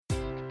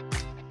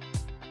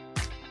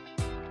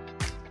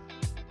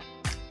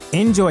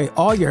Enjoy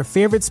all your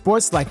favorite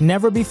sports like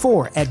never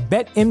before at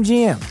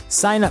BetMGM.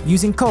 Sign up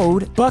using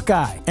code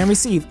Buckeye and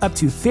receive up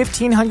to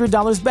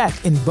 $1,500 back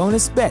in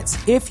bonus bets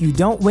if you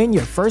don't win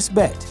your first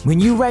bet. When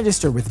you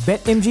register with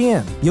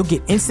BetMGM, you'll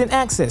get instant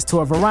access to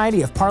a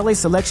variety of parlay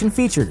selection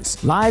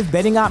features, live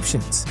betting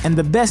options, and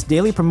the best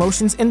daily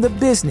promotions in the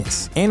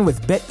business. And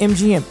with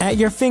BetMGM at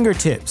your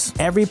fingertips,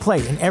 every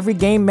play and every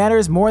game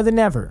matters more than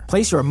ever.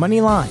 Place your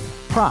money line,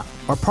 prop,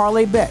 or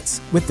parlay bets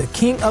with the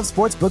king of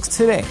sportsbooks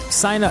today.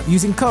 Sign up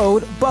using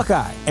code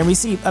Buckeye and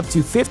receive up to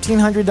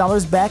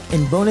 $1,500 back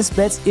in bonus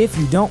bets if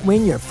you don't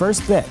win your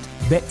first bet.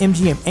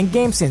 BetMGM and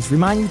GameSense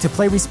remind you to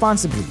play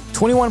responsibly.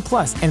 21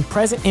 plus and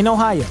present in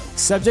Ohio,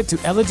 subject to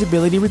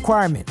eligibility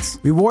requirements.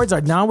 Rewards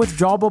are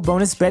non-withdrawable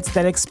bonus bets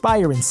that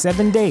expire in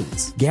 7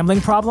 days. Gambling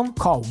problem?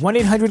 Call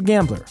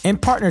 1-800-GAMBLER. In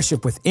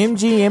partnership with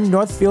MGM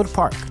Northfield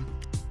Park.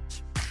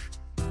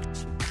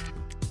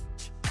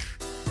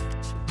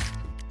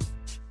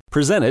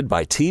 Presented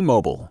by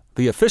T-Mobile,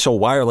 the official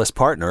wireless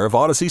partner of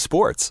Odyssey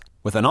Sports.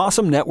 With an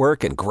awesome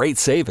network and great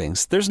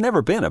savings, there's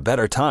never been a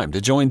better time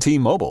to join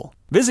T-Mobile.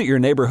 Visit your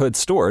neighborhood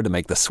store to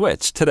make the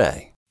switch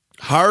today.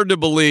 Hard to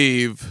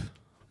believe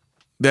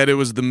that it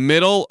was the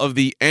middle of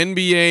the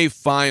NBA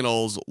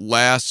Finals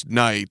last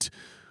night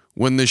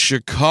when the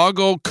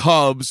Chicago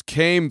Cubs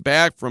came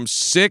back from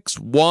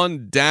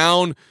 6-1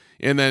 down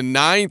in the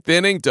ninth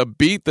inning to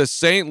beat the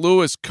St.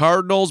 Louis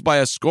Cardinals by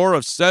a score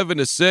of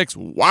 7-6.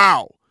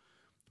 Wow.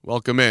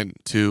 Welcome in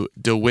to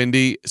the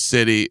Windy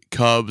City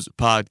Cubs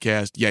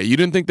podcast. Yeah, you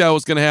didn't think that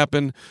was going to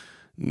happen.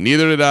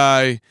 Neither did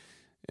I.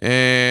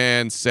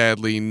 And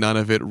sadly, none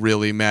of it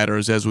really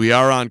matters as we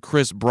are on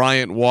Kris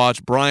Bryant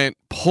watch. Bryant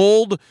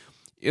pulled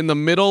in the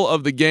middle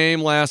of the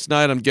game last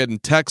night. I'm getting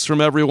texts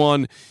from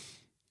everyone.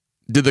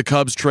 Did the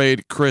Cubs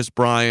trade Kris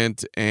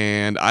Bryant?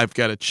 And I've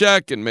got to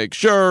check and make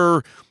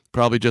sure,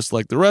 probably just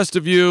like the rest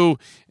of you.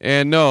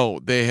 And no,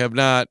 they have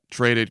not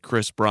traded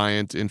Kris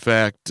Bryant. In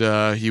fact,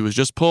 he was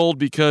just pulled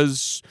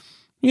because,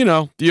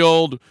 the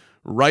old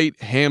right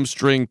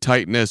hamstring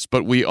tightness.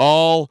 But we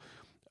all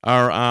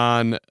are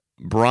on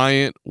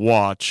Bryant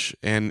watch,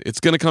 and it's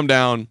going to come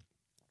down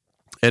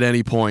at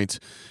any point,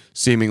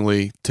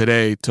 seemingly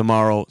today,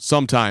 tomorrow,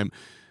 sometime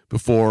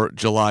before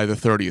July the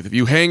 30th. If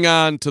you hang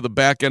on to the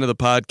back end of the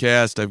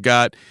podcast, I've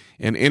got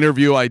an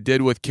interview I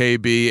did with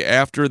KB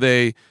after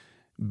they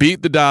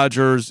beat the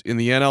Dodgers in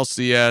the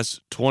NLCS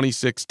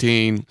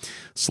 2016,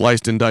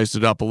 sliced and diced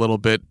it up a little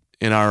bit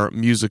in our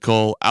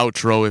musical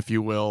outro, if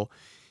you will.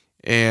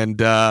 And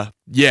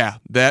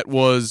that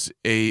was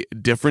a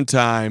different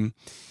time.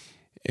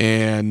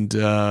 And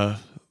the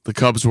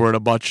Cubs were at a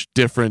much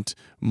different,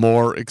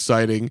 more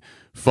exciting,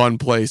 fun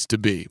place to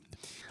be.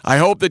 I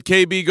hope that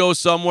KB goes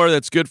somewhere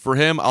that's good for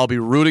him. I'll be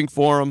rooting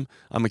for him.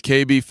 I'm a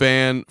KB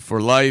fan for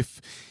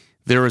life.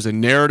 There is a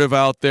narrative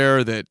out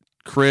there that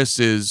Kris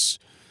is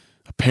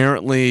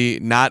apparently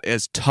not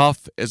as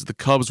tough as the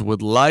Cubs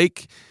would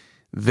like,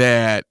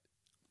 that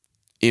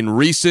in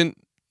recent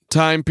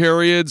time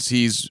periods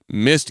he's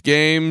missed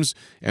games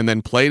and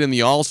then played in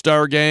the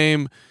All-Star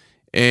game,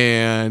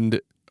 and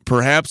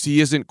perhaps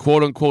he isn't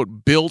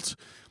quote-unquote built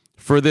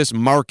for this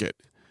market,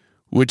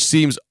 which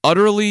seems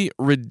utterly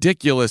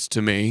ridiculous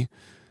to me,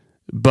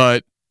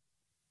 but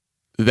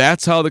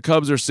that's how the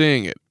Cubs are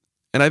seeing it.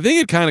 And I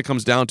think it kind of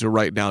comes down to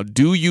right now,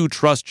 do you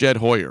trust Jed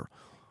Hoyer?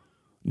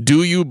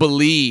 Do you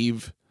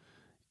believe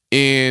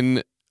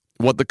in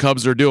what the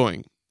Cubs are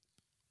doing?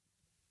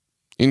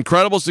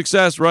 Incredible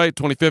success, right?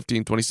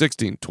 2015,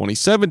 2016,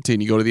 2017,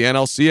 you go to the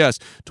NLCS.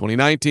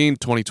 2019,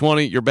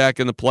 2020, you're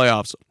back in the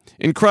playoffs.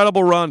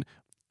 Incredible run,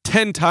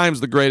 10 times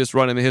the greatest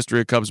run in the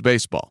history of Cubs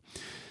baseball.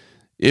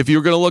 If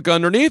you're going to look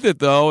underneath it,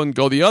 though, and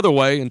go the other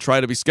way and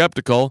try to be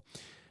skeptical,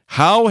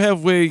 how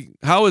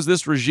has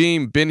this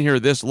regime been here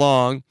this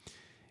long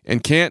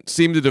and can't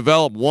seem to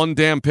develop one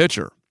damn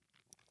pitcher?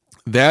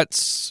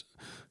 That's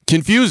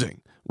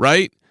confusing,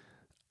 right?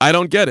 I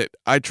don't get it.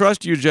 I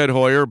trust you, Jed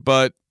Hoyer,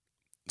 but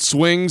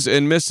swings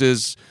and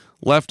misses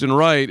left and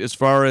right as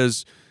far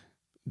as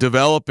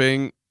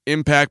developing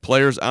impact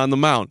players on the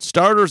mound,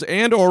 starters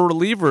and or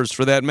relievers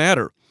for that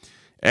matter.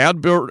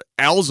 Adbert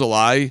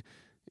Alzolay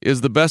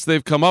is the best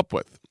they've come up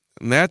with,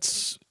 and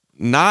that's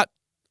not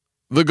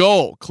the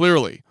goal,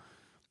 clearly.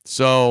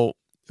 So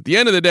at the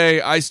end of the day,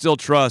 I still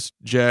trust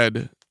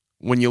Jed.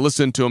 When you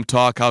listen to him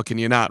talk, how can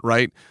you not,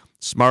 right?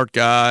 Smart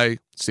guy,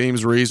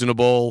 seems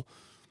reasonable.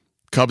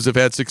 Cubs have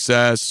had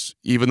success,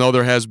 even though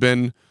there has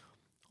been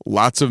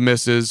lots of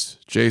misses.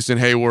 Jason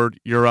Hayward,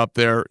 you're up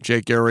there.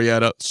 Jake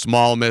Arrieta,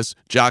 small miss.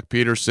 Jock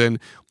Peterson,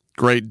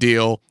 great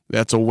deal.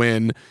 That's a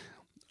win.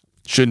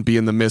 Shouldn't be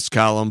in the miss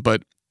column,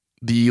 but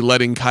the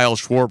letting Kyle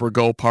Schwarber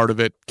go part of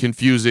it,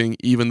 confusing,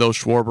 even though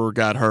Schwarber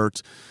got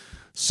hurt.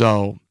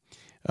 So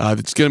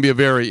it's going to be a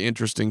very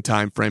interesting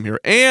time frame here.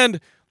 And,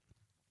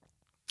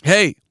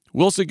 hey,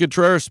 Wilson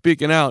Contreras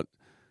speaking out.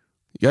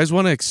 You guys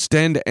want to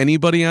extend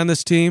anybody on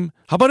this team?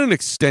 How about an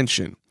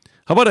extension?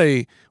 How about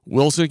a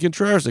Wilson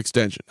Contreras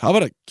extension? How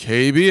about a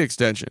KB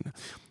extension?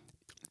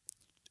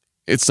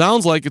 It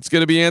sounds like it's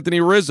going to be Anthony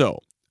Rizzo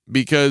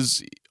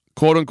because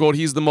quote unquote,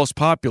 he's the most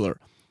popular.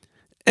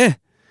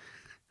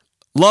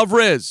 Love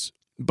Riz,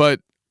 but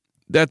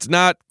that's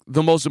not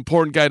the most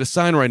important guy to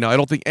sign right now. I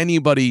don't think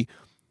anybody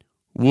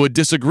would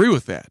disagree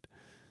with that.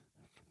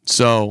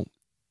 So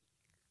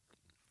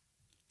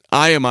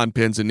I am on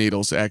pins and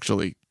needles,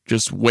 actually,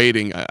 just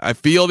waiting. I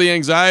feel the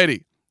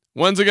anxiety.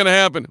 When's it going to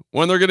happen?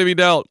 When they're going to be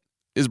dealt?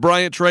 Is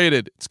Bryant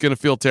traded? It's going to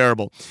feel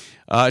terrible.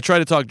 I tried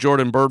to talk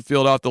Jordan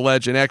Birdfield off the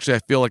ledge, and actually I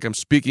feel like I'm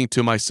speaking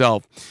to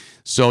myself.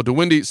 So the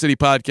Windy City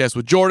Podcast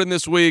with Jordan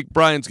this week.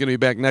 Brian's going to be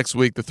back next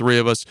week, the three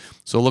of us.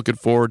 So looking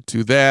forward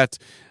to that.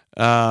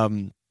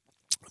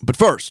 But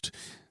first,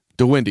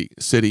 the Windy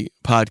City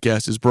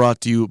Podcast is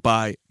brought to you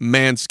by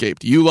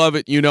Manscaped. You love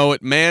it. You know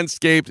it.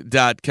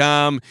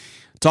 Manscaped.com.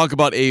 Talk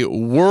about a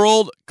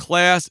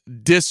world-class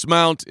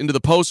dismount into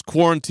the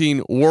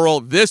post-quarantine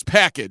world. This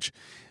package,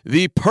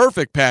 the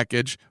perfect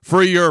package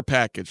for your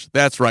package.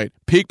 That's right.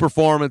 Peak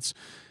performance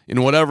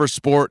in whatever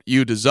sport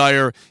you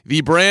desire.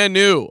 The brand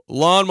new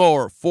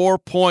Lawnmower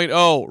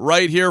 4.0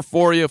 right here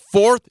for you.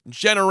 4th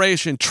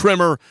generation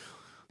trimmer.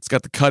 It's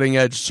got the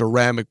cutting-edge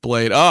ceramic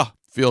blade.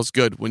 Feels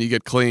good when you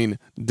get clean,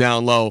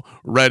 down low,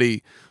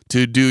 ready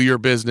to do your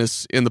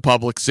business in the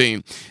public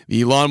scene.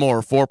 The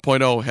Lawnmower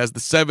 4.0 has the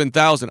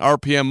 7,000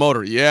 RPM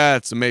motor. Yeah,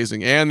 it's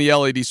amazing. And the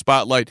LED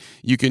spotlight.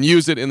 You can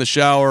use it in the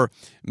shower.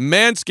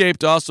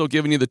 Manscaped also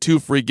giving you the 2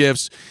 free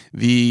gifts,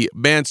 the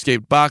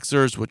Manscaped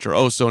boxers, which are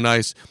oh so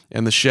nice,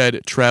 and the Shed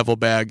travel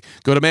bag.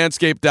 Go to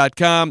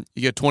manscaped.com.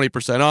 You get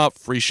 20% off,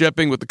 free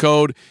shipping with the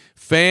code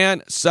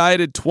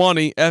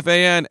FANSIDED20,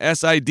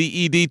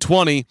 FANSIDED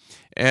 20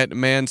 at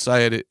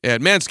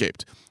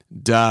manscaped.com.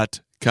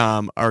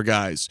 Our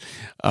guys.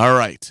 All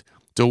right.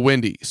 The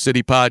Windy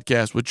City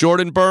Podcast with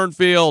Jordan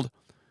Burnfield.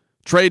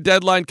 Trade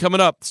deadline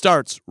coming up.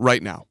 Starts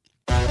right now.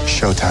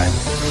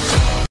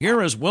 Showtime.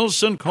 Here is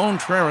Wilson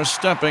Contreras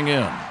stepping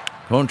in.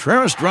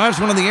 Contreras drives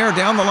one in the air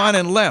down the line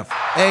and left.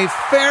 A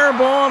fair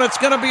ball. It's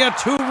going to be a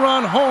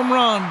 2-run home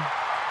run.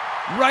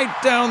 Right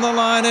down the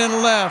line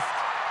and left.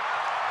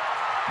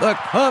 The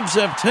Cubs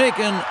have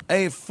taken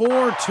a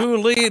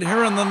 4-2 lead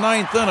here in the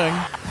 9th inning.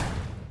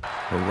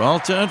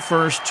 Peralta at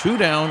first, 2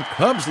 down.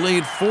 Cubs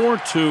lead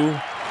 4-2.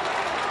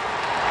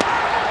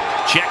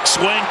 Check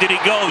swing. Did he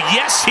go?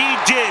 Yes, he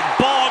did.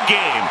 Ball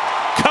game.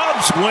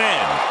 Cubs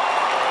win.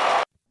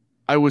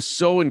 I was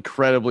so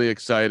incredibly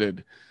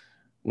excited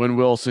when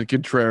Wilson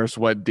Contreras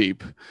went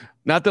deep.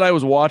 Not that I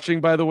was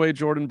watching, by the way,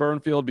 Jordan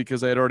Burnfield,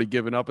 because I had already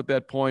given up at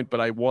that point, but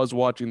I was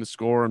watching the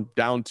score. I'm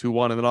down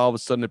 2-1, and then all of a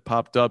sudden it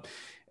popped up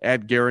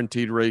at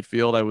Guaranteed Rate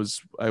Field. I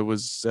was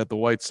at the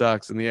White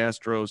Sox and the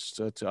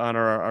Astros to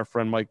honor our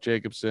friend Mike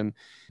Jacobson,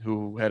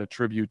 who had a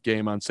tribute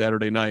game on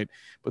Saturday night.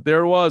 But there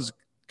it was,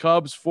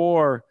 Cubs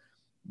 4,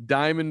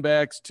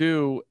 Diamondbacks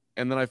 2,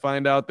 and then I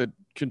find out that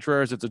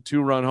Contreras, it's a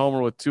 2-run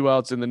homer with 2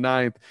 outs in the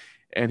 9th,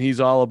 and he's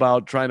all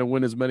about trying to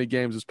win as many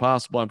games as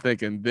possible. I'm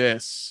thinking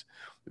this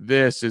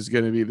is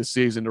going to be the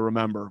season to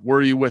remember.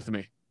 Were you with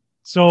me?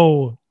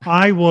 So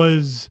I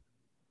was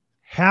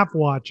half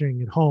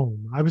watching at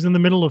home. I was in the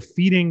middle of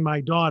feeding my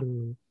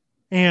daughter.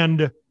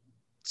 And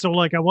so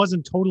I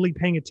wasn't totally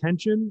paying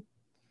attention,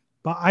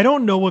 but I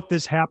don't know if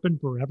this happened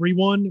for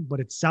everyone, but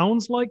it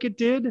sounds like it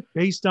did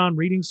based on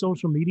reading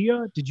social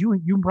media.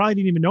 You probably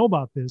didn't even know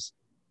about this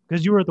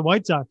because you were at the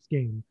White Sox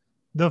game.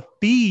 The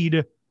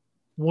feed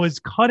was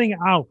cutting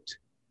out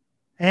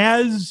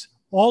as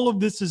all of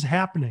this is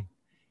happening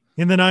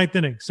in the 9th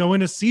inning. So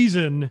in a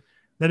season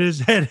that has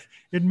had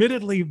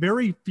admittedly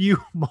very few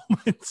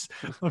moments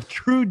of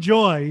true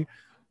joy,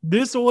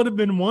 this would have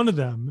been one of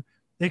them,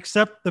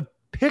 except the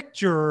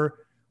picture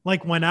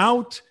went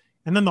out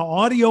and then the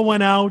audio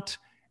went out.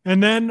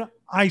 And then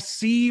I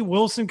see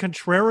Wilson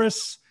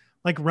Contreras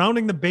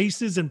rounding the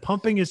bases and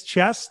pumping his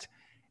chest.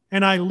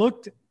 And I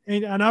looked,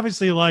 and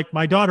obviously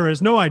my daughter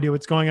has no idea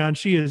what's going on.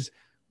 She is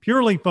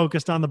purely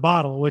focused on the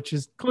bottle, which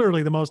is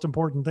clearly the most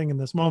important thing in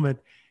this moment.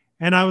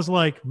 And I was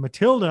like,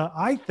 Matilda,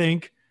 I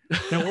think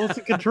that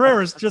Wilson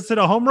Contreras just hit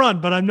a home run,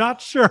 but I'm not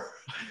sure.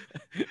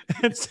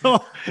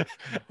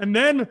 And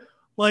then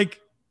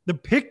the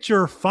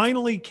picture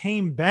finally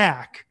came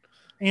back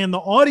and the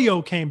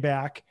audio came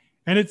back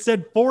and it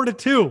said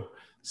 4-2.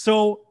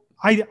 So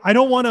I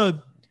don't want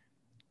to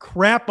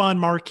crap on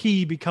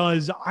Marquee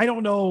because I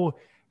don't know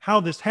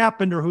how this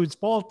happened or whose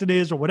fault it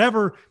is or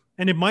whatever.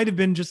 And it might've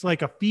been just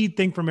a feed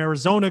thing from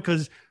Arizona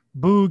because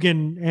Boog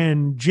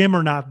and Jim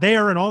are not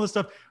there and all this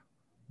stuff.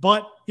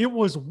 But it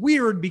was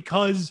weird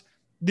because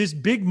this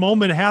big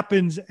moment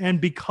happens and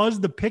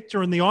because the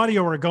picture and the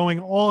audio are going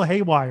all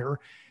haywire,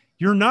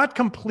 you're not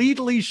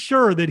completely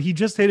sure that he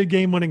just hit a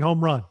game-winning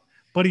home run,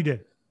 but he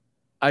did.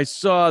 I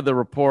saw the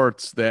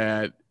reports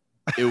that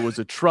it was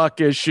a truck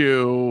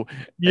issue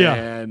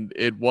and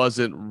it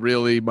wasn't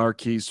really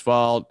Marquee's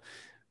fault.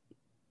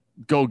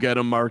 Go get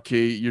him,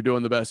 Marquee. You're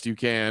doing the best you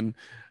can.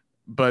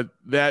 But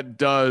that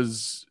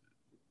does,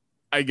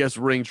 I guess,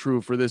 ring true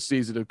for this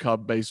season of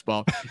Cub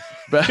baseball.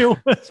 But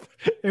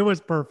it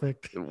was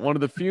perfect. One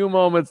of the few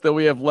moments that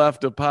we have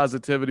left of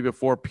positivity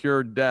before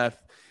pure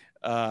death.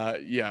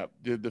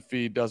 The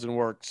feed doesn't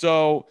work.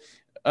 So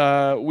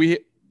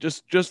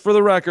just for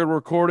the record, we're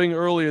recording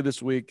earlier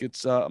this week.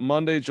 It's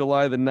Monday,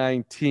 July the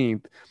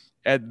 19th.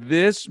 At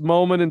this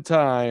moment in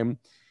time,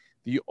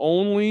 the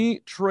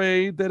only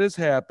trade that has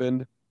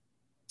happened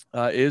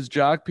is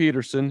Jock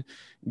Peterson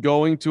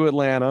going to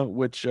Atlanta,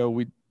 which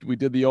we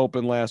did the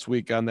open last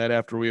week on that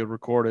after we had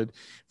recorded,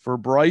 for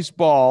Bryce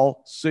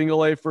Ball,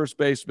 single A first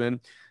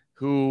baseman,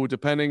 who,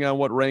 depending on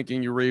what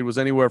ranking you read, was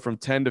anywhere from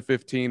 10 to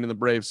 15 in the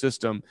Brave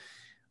system.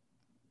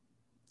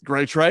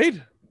 Great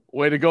trade.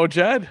 Way to go,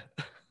 Jed.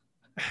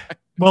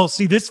 Well,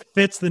 see, this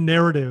fits the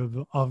narrative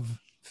of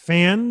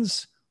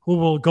fans who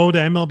will go to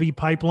MLB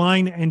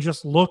Pipeline and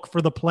just look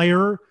for the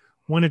player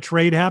when a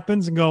trade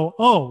happens and go,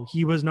 oh,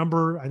 he was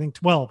number, I think,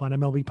 12 on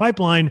MLB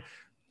Pipeline.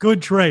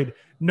 Good trade.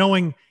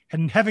 Knowing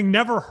and having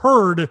never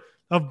heard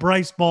of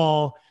Bryce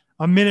Ball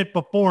a minute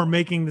before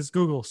making this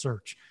Google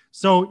search.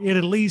 So it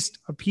at least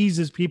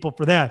appeases people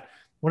for that.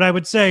 What I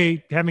would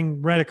say,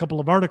 having read a couple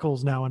of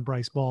articles now on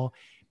Bryce Ball,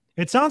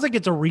 it sounds like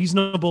it's a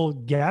reasonable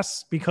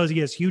guess because he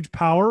has huge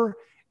power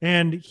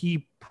and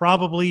he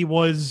probably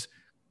was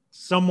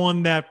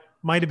someone that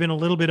might have been a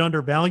little bit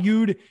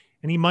undervalued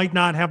and he might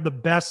not have the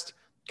best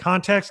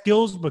contact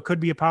skills, but could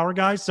be a power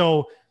guy.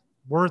 So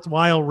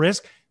worthwhile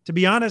risk. To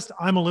be honest,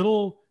 I'm a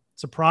little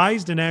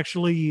surprised and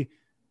actually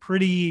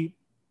pretty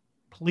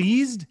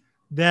pleased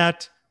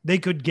that they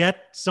could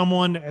get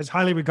someone as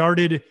highly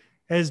regarded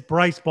as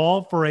Bryce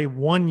Ball for a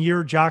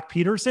 1-year Jock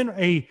Peterson,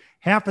 a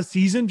half a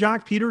season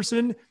Jock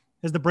Peterson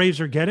as the Braves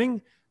are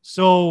getting.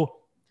 So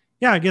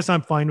yeah, I guess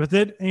I'm fine with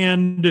it.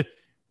 And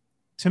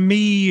to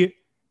me,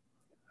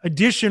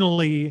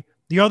 additionally,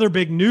 the other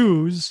big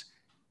news,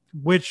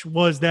 which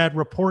was that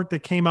report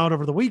that came out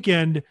over the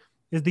weekend,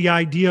 is the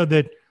idea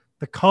that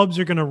the Cubs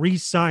are going to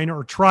re-sign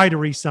or try to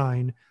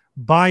re-sign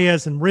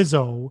Baez and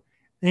Rizzo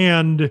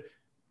and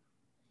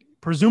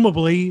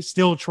presumably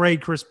still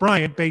trade Chris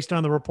Bryant based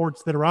on the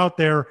reports that are out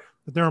there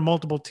that there are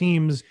multiple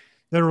teams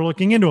that are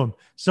looking into him.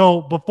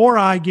 So before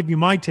I give you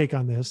my take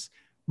on this,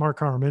 Mark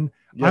Harmon,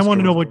 yes, I want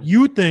to know what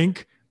you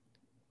think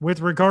with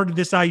regard to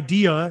this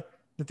idea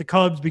that the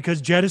Cubs, because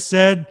Jed has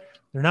said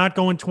they're not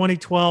going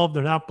 2012,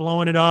 they're not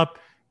blowing it up,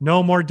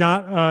 no more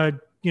Donnie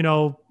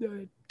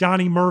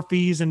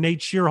Murphys and Nate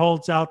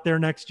Shearholtz out there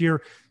next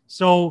year.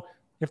 So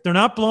if they're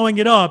not blowing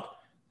it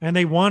up and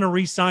they want to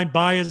re-sign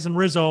Baez and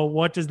Rizzo,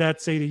 what does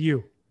that say to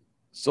you?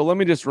 So let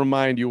me just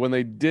remind you, when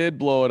they did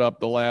blow it up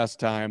the last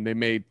time, they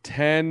made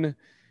 10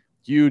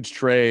 huge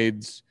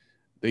trades.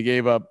 They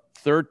gave up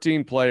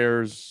 13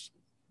 players,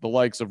 the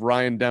likes of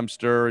Ryan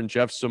Dempster and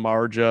Jeff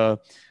Samardzija.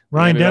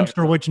 Ryan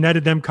Dempster, which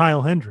netted them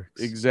Kyle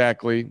Hendricks.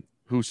 Exactly,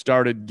 who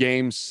started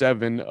Game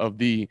 7 of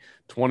the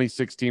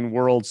 2016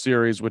 World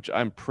Series, which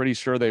I'm pretty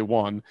sure they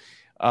won.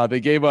 They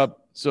gave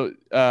up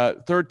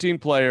 13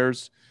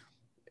 players.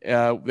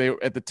 They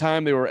at the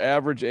time they were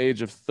average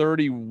age of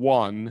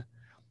 31.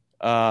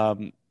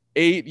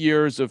 8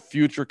 years of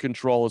future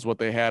control is what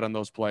they had on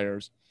those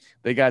players.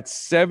 They got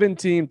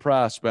 17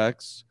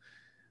 prospects.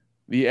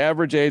 The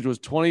average age was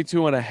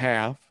 22 and a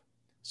half.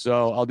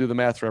 So I'll do the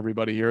math for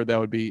everybody here. That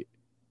would be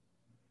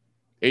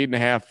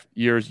 8.5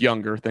 years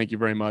younger. Thank you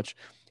very much.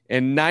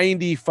 And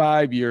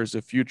 95 years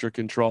of future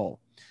control.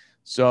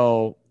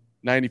 So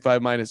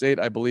 95 minus 8,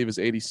 I believe, is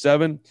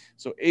 87.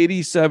 So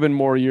 87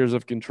 more years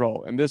of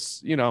control. And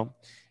this,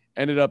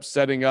 ended up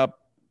setting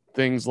up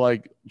things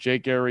like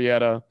Jake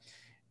Arrieta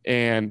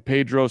and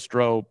Pedro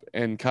Strop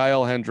and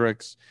Kyle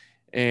Hendricks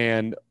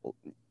and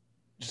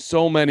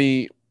so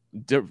many,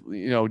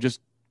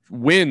 just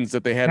wins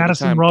that they had.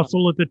 Addison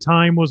Russell at the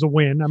time was a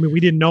win. I mean, we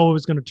didn't know it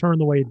was going to turn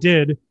the way it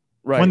did.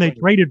 Right. When they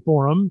traded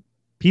for him,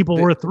 people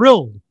were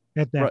thrilled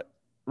at that.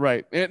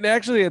 Right. And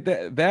actually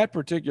at that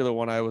particular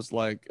one, I was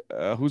like,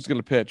 who's going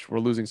to pitch? We're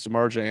losing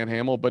Samardzija and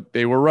Hamill, but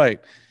they were right.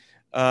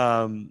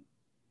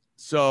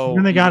 So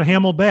then they got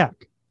Hamill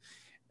back.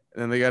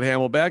 And then they got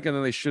Hamill back, and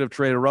then they should have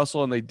traded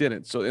Russell, and they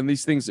didn't. So in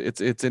these things,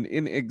 it's an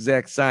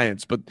inexact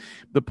science. But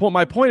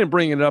my point in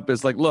bringing it up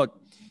is like,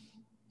 look,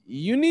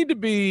 you need to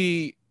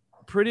be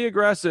pretty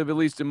aggressive, at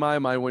least in my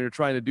mind, when you're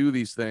trying to do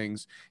these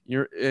things.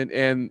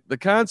 And the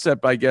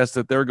concept, I guess,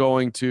 that they're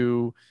going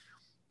to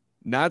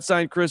not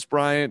sign Chris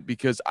Bryant,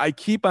 because I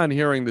keep on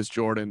hearing this,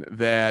 Jordan,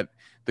 that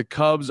the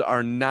Cubs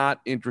are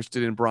not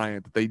interested in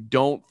Bryant, that they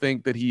don't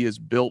think that he is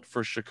built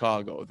for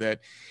Chicago,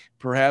 that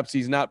perhaps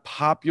he's not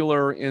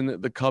popular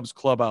in the Cubs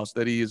clubhouse,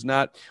 that he is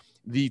not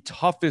the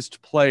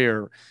toughest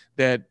player,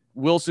 that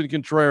Wilson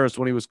Contreras,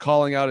 when he was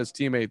calling out his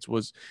teammates,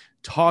 was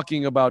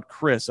talking about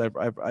Chris.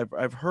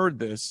 I've heard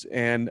this,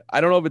 and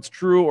I don't know if it's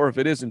true or if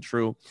it isn't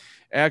true.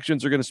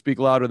 Actions are going to speak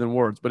louder than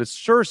words, but it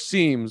sure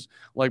seems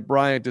like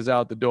Bryant is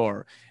out the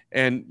door.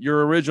 And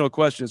your original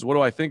question is, what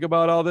do I think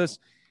about all this?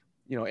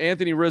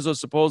 Anthony Rizzo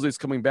supposedly is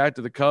coming back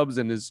to the Cubs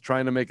and is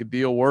trying to make a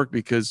deal work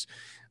because,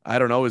 I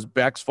don't know, his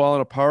back's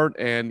falling apart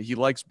and he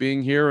likes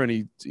being here, and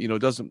he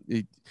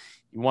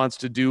wants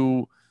to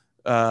do,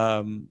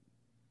 I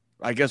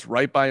guess,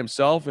 right by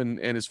himself and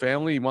his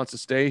family. He wants to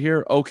stay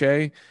here.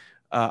 Okay.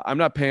 I'm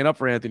not paying up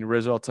for Anthony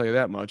Rizzo, I'll tell you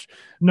that much.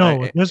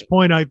 No, at this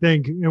point, I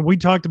think we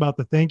talked about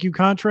the thank you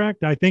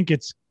contract. I think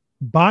it's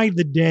by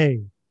the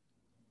day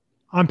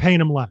I'm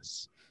paying him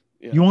less.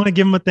 Yeah. You want to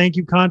give him a thank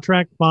you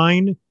contract,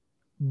 fine,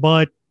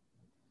 but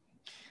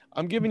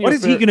I'm giving you. What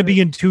is he going to be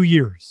in 2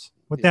 years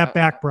with that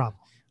back problem?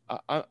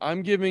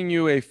 I'm giving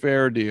you a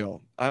fair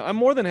deal. I'm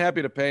more than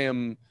happy to pay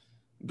him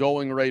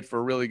going rate for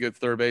a really good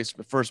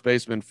first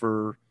baseman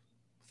for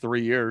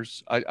 3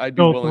 years. I'd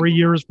be willing. 3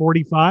 years,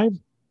 45.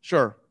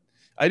 Sure,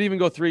 I'd even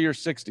go 3 years,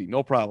 60.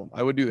 No problem.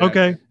 I would do that.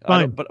 Okay,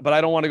 fine. But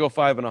I don't want to go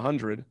 5 and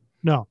 100.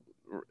 No,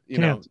 you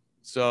know.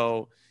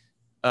 So,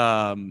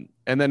 and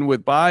then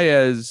with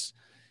Baez,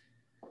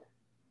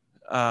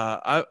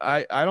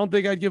 I don't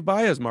think I'd give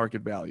Baez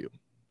market value,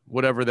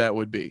 whatever that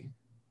would be.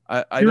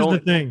 Here's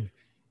the thing.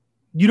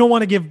 You don't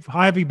want to give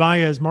Javi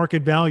Baez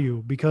market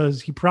value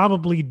because he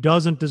probably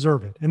doesn't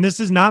deserve it. And this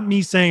is not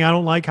me saying I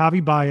don't like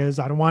Javi Baez.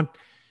 I don't want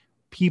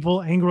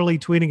people angrily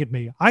tweeting at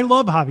me. I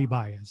love Javi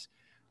Baez,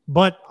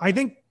 but I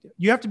think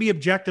you have to be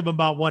objective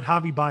about what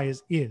Javi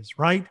Baez is,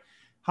 right?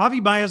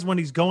 Javi Baez, when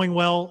he's going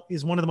well,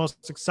 is one of the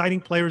most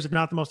exciting players, if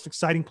not the most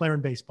exciting player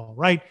in baseball,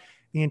 right?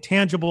 The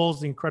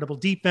intangibles, the incredible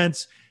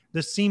defense,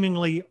 the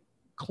seemingly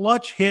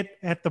clutch hit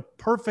at the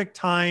perfect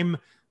time,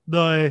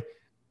 the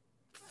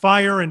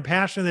fire and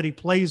passion that he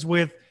plays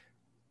with,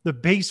 the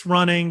base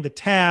running, the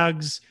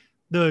tags,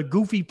 the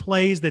goofy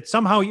plays that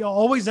somehow he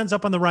always ends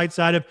up on the right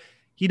side of.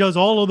 He does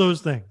all of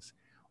those things.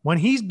 When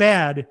he's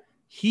bad,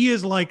 he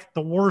is like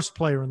the worst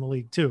player in the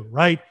league too,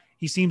 right?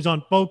 He seems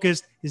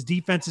unfocused. His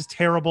defense is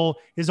terrible.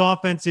 His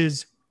offense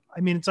is,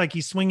 it's like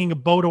he's swinging a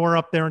boat oar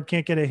up there and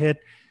can't get a hit.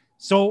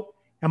 So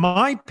am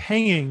I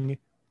paying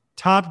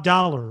top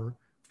dollar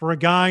for a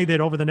guy that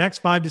over the next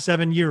 5 to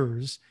 7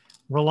 years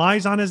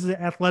relies on his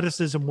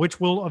athleticism, which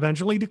will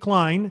eventually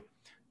decline,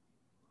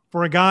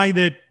 for a guy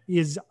that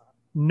is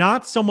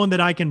not someone that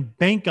I can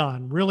bank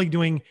on really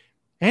doing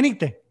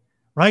anything,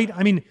 right?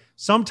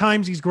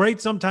 Sometimes he's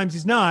great, sometimes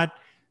he's not.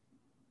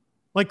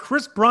 Like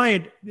Chris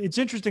Bryant, it's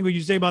interesting what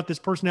you say about this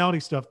personality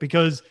stuff,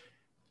 because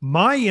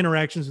my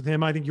interactions with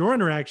him, I think your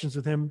interactions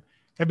with him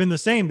have been the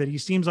same, that he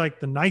seems like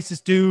the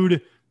nicest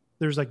dude.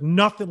 There's like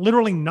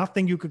literally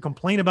nothing you could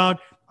complain about.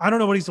 I don't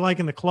know what he's like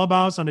in the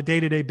clubhouse on a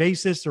day-to-day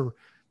basis or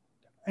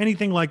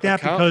anything like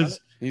that, because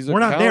we're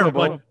not there,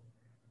 but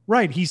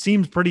right. He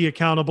seems pretty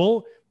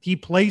accountable. He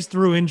plays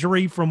through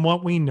injury from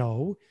what we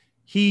know.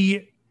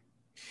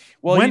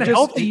 When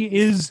healthy,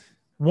 is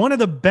one of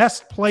the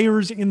best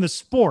players in the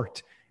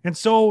sport. And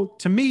so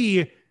to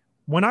me,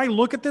 when I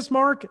look at this,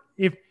 Mark,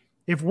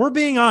 if we're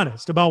being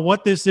honest about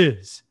what this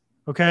is,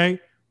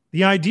 okay,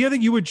 the idea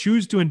that you would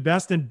choose to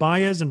invest in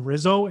Baez and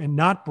Rizzo and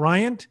not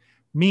Bryant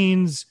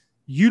means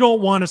you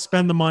don't want to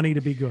spend the money to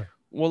be good.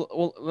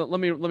 Well, let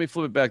me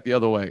flip it back the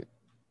other way,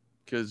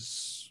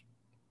 because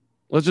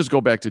let's just go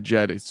back to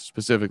Jed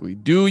specifically.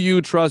 Do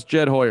you trust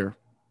Jed Hoyer?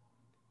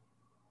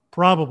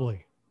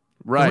 Probably.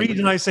 Right. The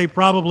reason I say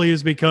probably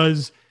is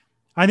because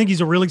I think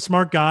he's a really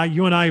smart guy.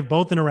 You and I have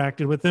both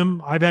interacted with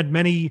him. I've had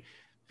many,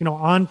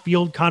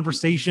 on-field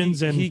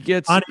conversations and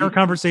on-air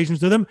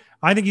conversations with him.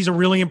 I think he's a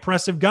really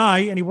impressive guy,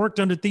 and he worked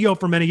under Theo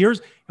for many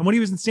years. And when he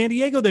was in San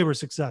Diego, they were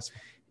successful.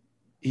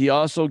 He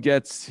also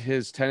gets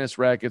his tennis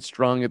racket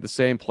strung at the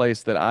same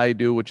place that I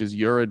do, which is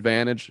Your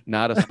Advantage,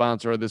 not a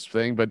sponsor of this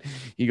thing, but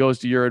he goes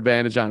to Your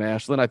Advantage on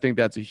Ashland. I think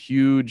that's a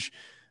huge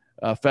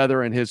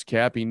feather in his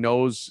cap. He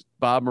knows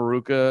Bob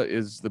Maruca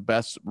is the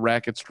best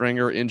racket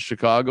stringer in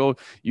Chicago.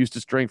 Used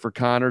to string for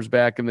Connors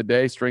back in the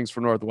day, strings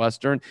for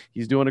Northwestern.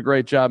 He's doing a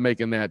great job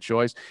making that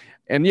choice.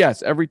 And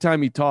yes, every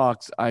time he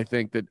talks, I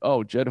think that,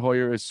 Jed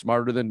Hoyer is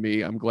smarter than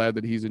me. I'm glad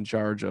that he's in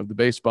charge of the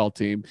baseball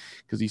team,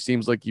 because he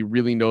seems like he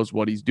really knows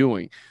what he's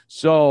doing.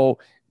 So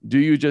do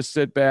you just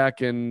sit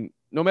back and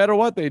no matter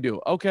what they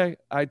do, okay,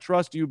 I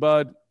trust you,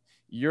 bud.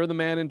 You're the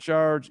man in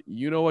charge.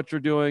 You know what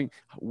you're doing.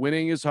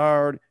 Winning is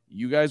hard.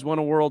 You guys won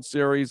a World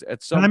Series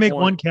at some point. Can I make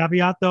one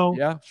caveat, though?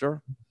 Yeah,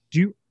 sure.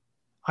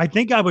 I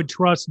think I would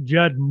trust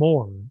Jed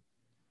more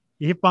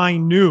if I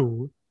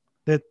knew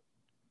that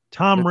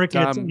Tom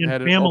Ricketts and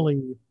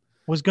family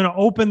was going to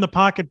open the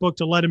pocketbook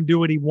to let him do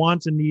what he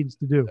wants and needs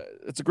to do.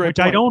 It's a great which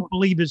point. I don't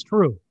believe is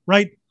true,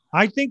 right?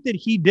 I think that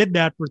he did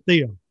that for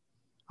Theo.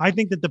 I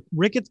think that the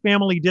Ricketts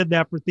family did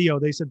that for Theo.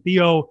 They said,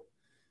 Theo,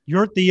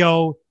 you're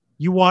Theo.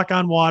 You walk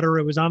on water.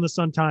 It was on the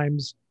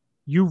Sun-Times.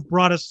 You've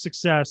brought us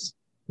success.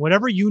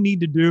 Whatever you need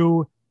to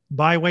do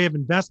by way of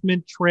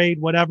investment,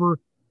 trade, whatever,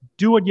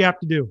 do what you have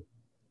to do.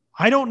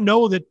 I don't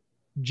know that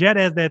Jed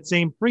has that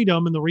same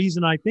freedom, and the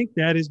reason I think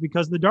that is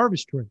because of the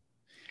Darvish trade.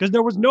 Because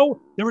there was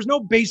no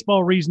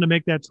baseball reason to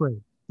make that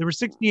trade. There were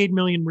 68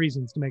 million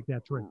reasons to make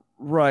that trade.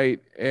 Right,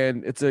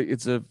 and it's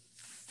a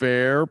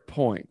fair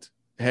point.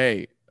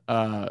 Hey,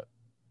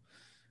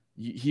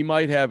 he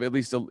might have at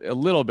least a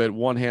little bit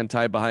one hand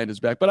tied behind his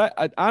back, but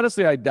I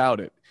honestly I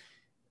doubt it.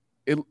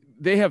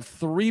 They have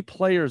 3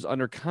 players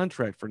under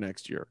contract for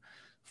next year,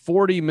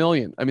 $40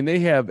 million. They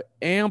have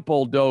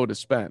ample dough to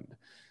spend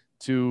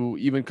to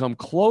even come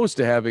close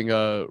to having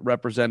a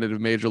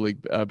representative Major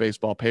League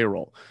Baseball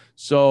payroll.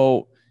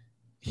 So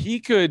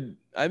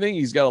I think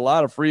he's got a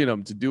lot of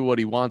freedom to do what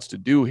he wants to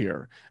do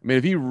here.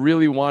 If he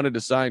really wanted to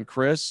sign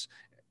Chris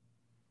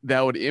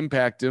that would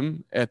impact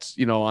him at,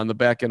 on the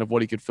back end of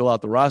what he could fill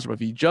out the roster. But if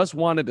he just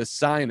wanted to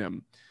sign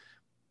him,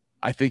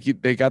 I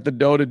think they got the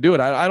dough to do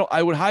it.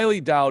 I would highly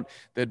doubt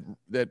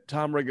that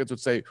Tom Ricketts would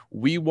say,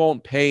 we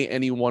won't pay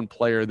any one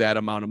player that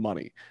amount of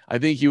money. I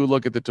think he would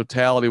look at the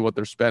totality of what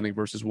they're spending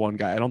versus one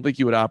guy. I don't think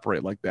he would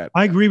operate like that.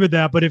 I agree with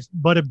that,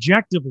 but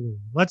objectively,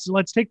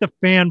 let's take the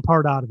fan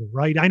part out of it,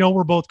 right? I know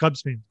we're both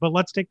Cubs fans, but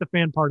let's take the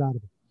fan part out of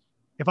it.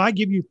 If I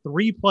give you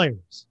 3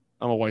 players,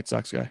 I'm a White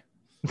Sox guy.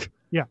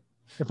 Yeah.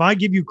 If I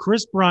give you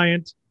Kris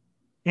Bryant,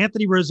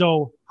 Anthony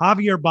Rizzo,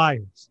 Javier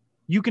Baez,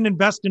 you can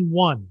invest in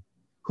one.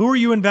 Who are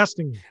you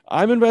investing in?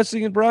 I'm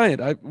investing in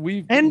Bryant.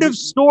 End of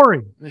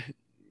story.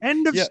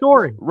 End of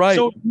story. Right.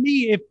 So to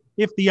me,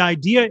 if the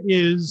idea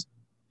is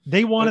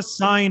they want to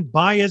sign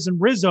Baez and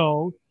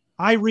Rizzo,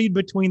 I read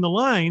between the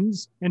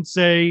lines and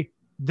say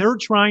they're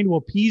trying to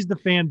appease the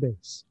fan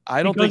base.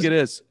 I don't think it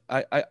is.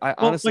 I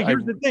honestly.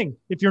 Here's the thing: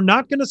 if you're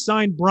not going to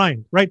sign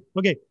Bryant, right?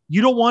 Okay,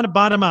 you don't want to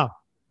bottom out.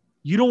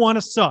 You don't want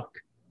to suck.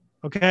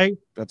 Okay.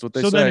 That's what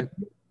they say. Then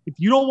if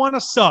you don't want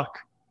to suck,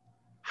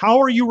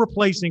 how are you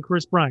replacing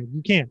Kris Bryant?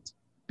 You can't,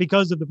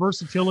 because of the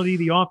versatility,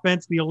 the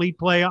offense, the elite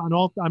play on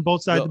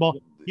both sides of the ball.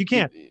 You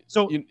can't.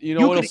 So you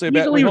know what I'll say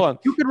back. Wait, hold on.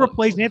 You could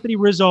replace Anthony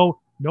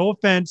Rizzo, no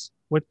offense,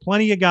 with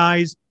plenty of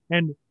guys,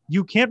 and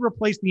you can't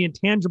replace the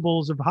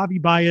intangibles of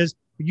Javi Baez.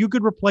 But you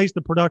could replace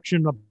the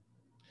production of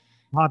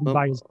Javi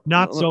Baez.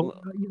 Not so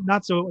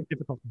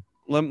difficult.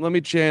 Let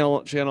me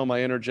channel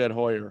my inner Jed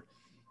Hoyer.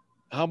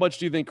 How much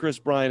do you think Kris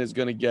Bryant is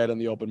going to get in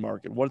the open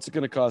market? What's it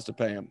going to cost to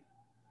pay him?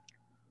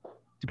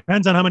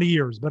 Depends on how many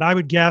years, but I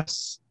would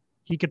guess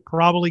he could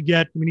probably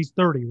get, he's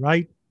 30,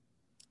 right?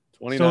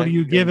 29. So do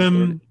you give him,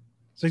 30.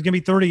 So he's going to be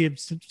 30,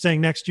 it's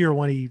saying next year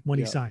when he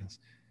signs.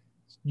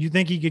 You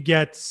think he could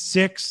get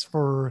 6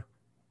 for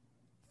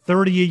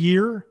 30 a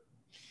year?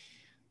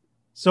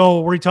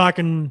 So we're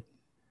talking,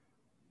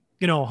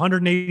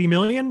 180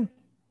 million?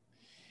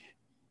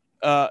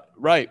 Right.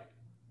 Right.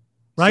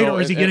 So,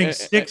 or is he getting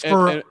 6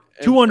 for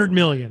 200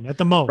 million at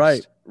the most?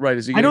 Right.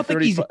 Is he? I don't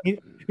think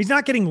he's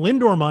not getting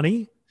Lindor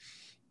money.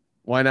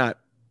 Why not?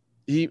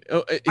 He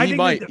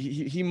might.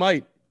 He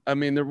might. I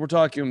mean, we're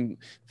talking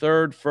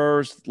third,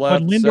 first,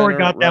 left. But Lindor center,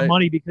 got that right?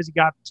 money because he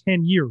got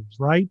 10 years,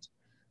 right?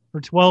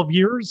 For 12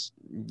 years.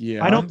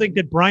 Yeah. I don't think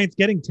that Bryant's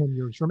getting 10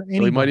 years from anybody.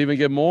 So he might even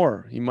get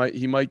more.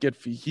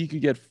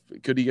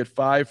 Could he get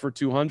 5 for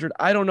 200?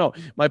 I don't know.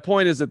 My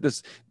point is that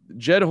this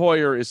Jed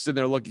Hoyer is sitting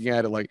there looking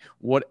at it like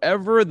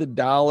whatever the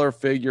dollar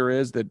figure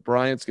is that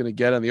Bryant's going to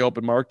get on the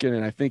open market,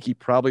 and I think he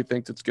probably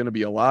thinks it's going to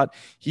be a lot.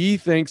 He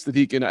thinks that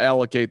he can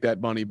allocate that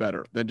money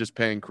better than just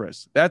paying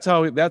Kris. I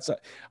think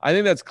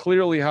that's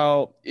clearly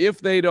how, if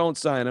they don't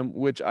sign him,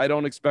 which I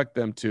don't expect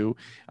them to,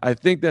 I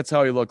think that's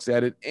how he looks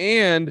at it.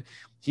 And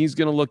he's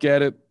going to look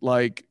at it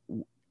like,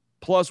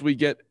 plus we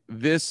get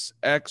this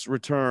X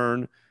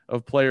return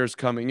of players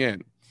coming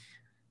in.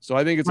 So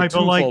I think it's a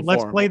twofold.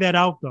 Let's play that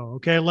out, though.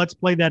 Okay, let's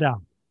play that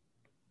out.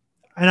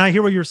 And I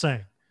hear what you're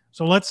saying.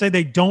 So let's say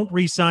they don't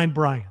re-sign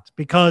Bryant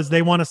because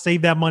they want to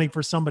save that money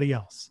for somebody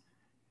else.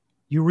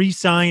 You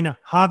re-sign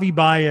Javi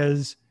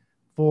Baez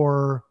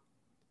for,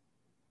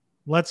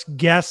 let's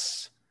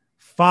guess,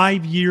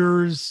 5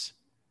 years,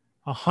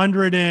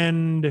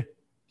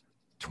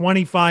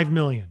 $125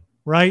 million,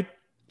 right?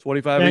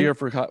 25 a year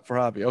for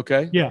Javi.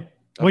 Okay. Yeah.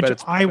 Which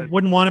I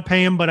wouldn't want to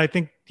pay him, but I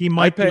think he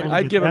might pay.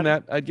 I'd give him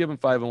that. I'd give him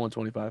 5 and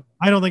 125.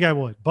 I don't think I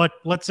would, but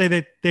let's say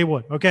that they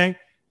would. Okay.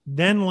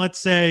 Then let's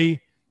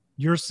say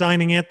you're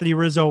signing Anthony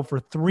Rizzo for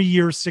 3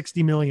 years,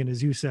 $60 million,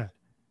 as you said.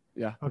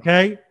 Yeah.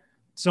 Okay.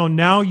 So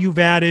now you've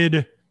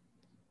added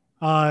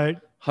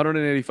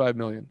 $185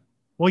 million.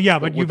 Well, yeah,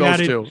 but you've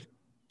added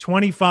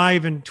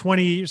 25 and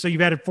 20. So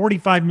you've added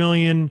 $45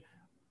 million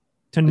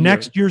to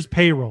next year's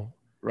payroll.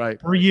 Right.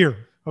 Per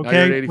year.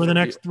 Okay. For the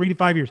next 3 to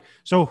 5 years.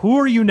 So who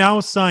are you now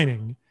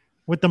signing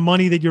with the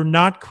money that you're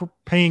not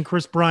paying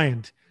Kris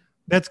Bryant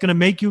that's going to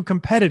make you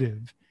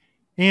competitive?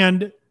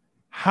 And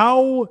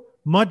how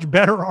much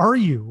better are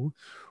you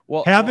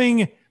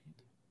having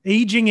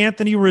aging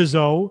Anthony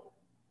Rizzo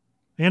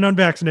and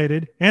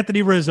unvaccinated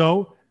Anthony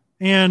Rizzo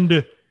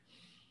and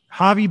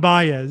Javi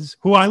Baez,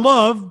 who I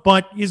love,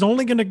 but is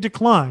only going to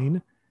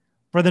decline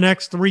for the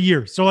next 3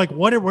 years? So,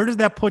 where does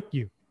that put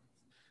you?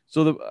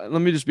 So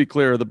let me just be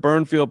clear. The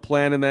Burnfield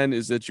plan, and then,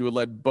 is that you would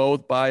let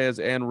both Baez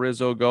and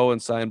Rizzo go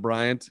and sign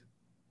Bryant?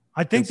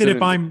 I think that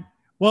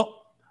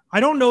I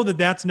don't know that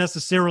that's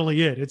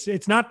necessarily it.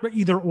 It's not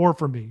either or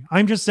for me.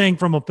 I'm just saying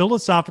from a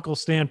philosophical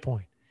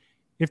standpoint,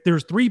 if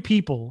there's 3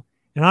 people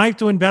and I have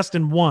to invest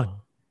in one,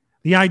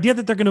 the idea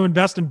that they're going to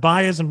invest in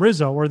Baez and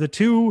Rizzo or the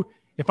 2,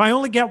 if I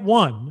only get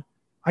one,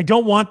 I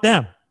don't want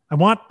them. I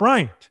want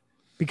Bryant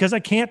because I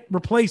can't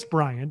replace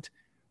Bryant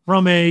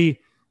from a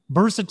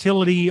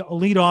versatility,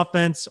 elite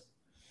offense,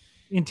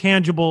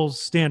 intangibles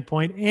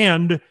standpoint.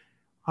 And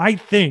I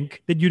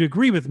think that you'd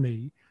agree with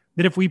me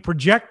that if we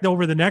project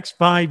over the next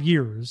 5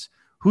 years,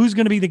 who's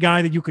going to be the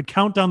guy that you could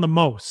count on the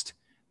most?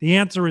 The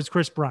answer is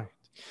Kris Bryant,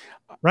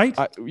 right?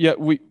 We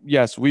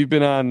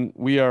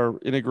are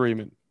in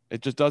agreement.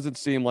 It just doesn't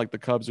seem like the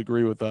Cubs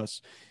agree with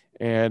us.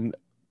 And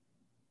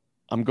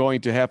I'm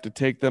going to have to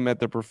take them at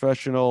the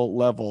professional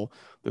level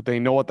that they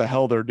know what the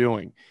hell they're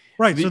doing.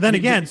 Right. So then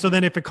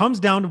if it comes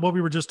down to what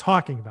we were just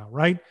talking about,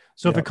 right?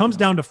 So if it comes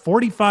down to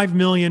 $45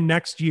 million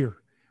next year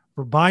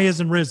for Baez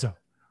and Rizzo,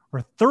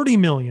 or $30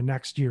 million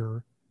next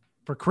year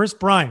for Chris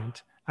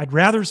Bryant, I'd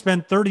rather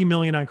spend $30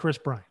 million on Chris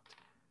Bryant.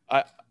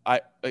 I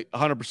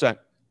 100%.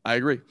 I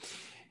agree.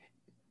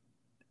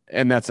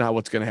 And that's not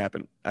what's going to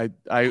happen.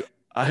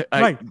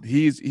 Right.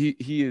 He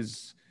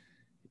is.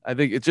 I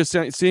think it just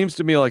seems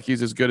to me like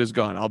he's as good as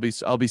gone.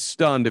 I'll be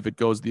stunned if it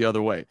goes the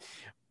other way.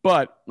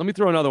 But let me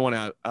throw another one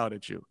out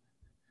at you,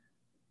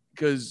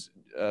 because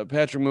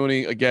Patrick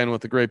Mooney, again,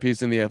 with a great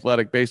piece in The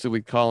Athletic,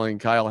 basically calling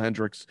Kyle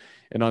Hendricks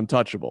an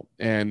untouchable,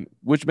 and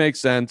which makes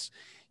sense.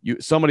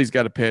 Somebody's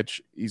got to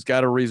pitch. He's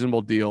got a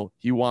reasonable deal.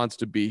 He wants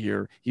to be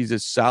here. He's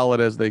as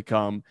solid as they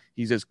come.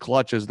 He's as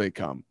clutch as they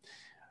come.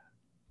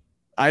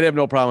 I'd have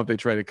no problem if they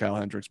traded Kyle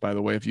Hendricks, by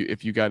the way,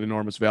 if you got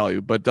enormous value,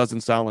 but it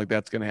doesn't sound like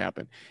that's going to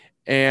happen.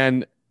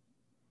 And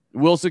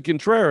Wilson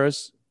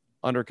Contreras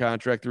under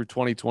contract through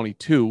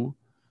 2022.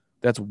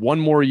 That's one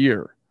more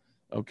year.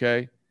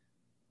 Okay.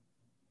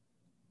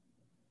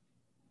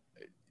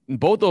 And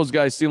both those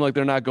guys seem like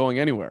they're not going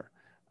anywhere.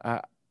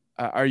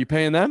 Are you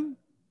paying them?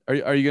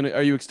 Are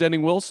you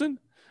extending Wilson?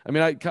 I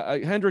mean,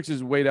 Hendricks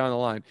is way down the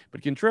line,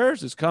 but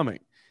Contreras is coming,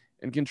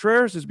 and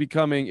Contreras is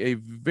becoming a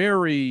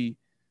very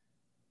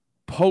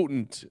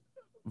potent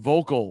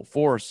vocal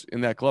force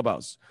in that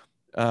clubhouse.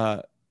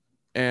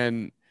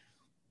 And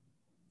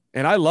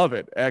I love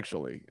it,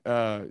 actually.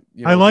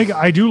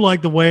 I do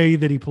like the way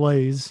that he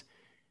plays.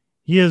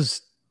 He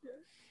is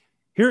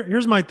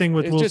here's my thing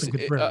with Wilson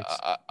Contreras.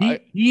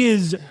 He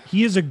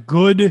is a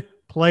good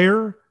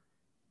player.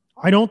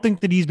 I don't think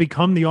that he's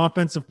become the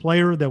offensive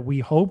player that we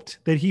hoped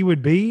that he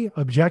would be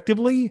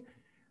objectively.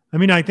 I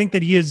mean, I think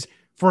that he is,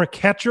 for a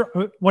catcher,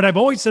 what I've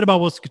always said about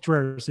Wilson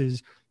Contreras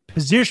is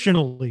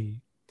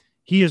positionally,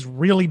 he is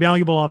really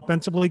valuable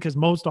offensively, because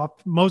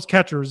most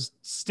catchers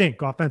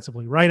stink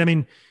offensively, right? I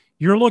mean,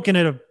 you're looking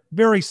at a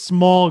very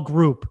small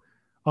group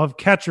of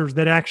catchers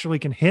that actually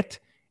can hit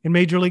in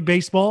Major League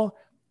Baseball,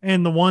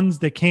 and the ones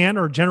that can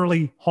are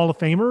generally Hall of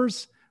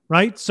Famers,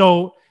 right?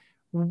 So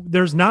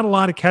there's not a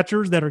lot of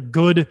catchers that are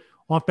good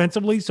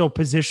offensively. So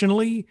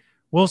positionally,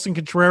 Wilson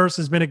Contreras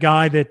has been a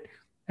guy that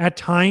at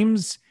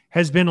times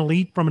has been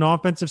elite from an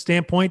offensive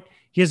standpoint.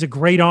 He has a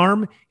great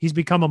arm. He's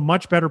become a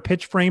much better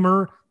pitch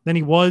framer than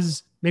he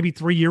was maybe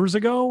 3 years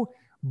ago.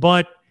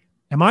 But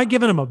am I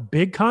giving him a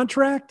big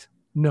contract?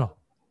 No,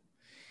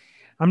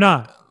 I'm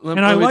not.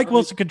 I like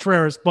Wilson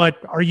Contreras,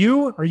 but are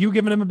you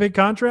giving him a big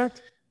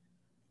contract?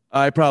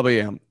 I probably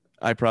am.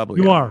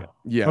 You are.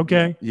 Yeah.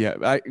 Okay.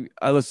 Yeah.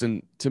 I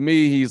listen, to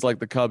me, he's like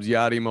the Cubs'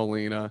 Yadi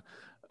Molina.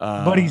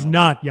 But he's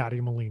not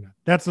Yadi Molina.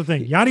 That's the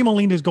thing. Yadi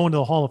Molina is going to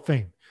the Hall of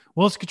Fame.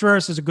 Wilson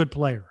Contreras is a good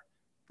player.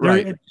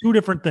 They're two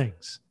different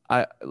things.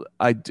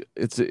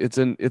 It's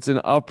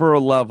an upper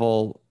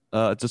level.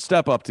 It's a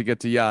step up to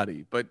get to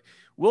Yadi, but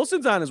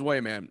Wilson's on his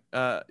way, man.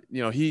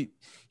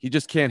 He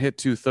just can't hit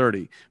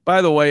 230.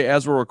 By the way,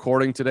 as we're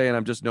recording today, and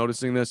I'm just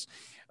noticing this,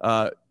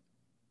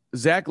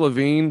 Zach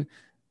Levine,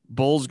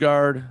 Bulls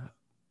guard.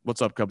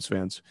 What's up, Cubs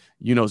fans?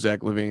 You know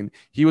Zach Levine.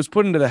 He was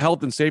put into the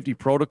health and safety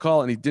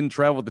protocol, and he didn't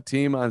travel with the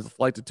team on his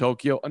flight to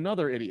Tokyo.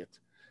 Another idiot.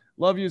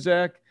 Love you,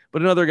 Zach,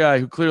 but another guy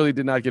who clearly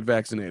did not get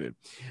vaccinated.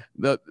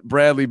 The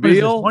Bradley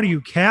Beal. What do you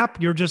cap?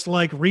 You're just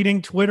like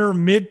reading Twitter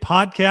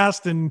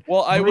mid-podcast and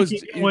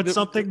with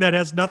something that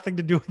has nothing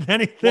to do with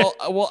anything.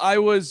 I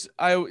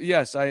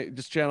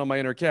just channeled my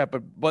inner cap.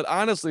 But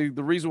honestly,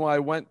 the reason why I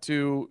went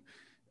to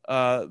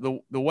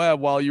the web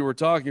while you were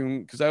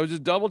talking, because I was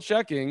just double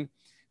checking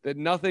that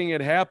nothing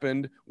had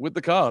happened with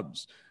the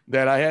Cubs,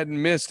 that I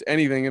hadn't missed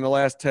anything in the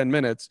last 10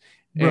 minutes.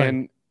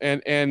 Right.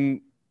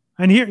 And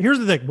here's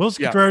the thing.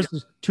 Wilson Contreras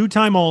is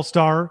two-time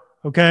All-Star.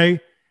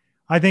 Okay.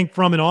 I think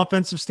from an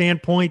offensive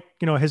standpoint,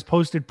 has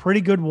posted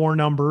pretty good WAR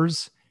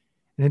numbers.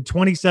 And in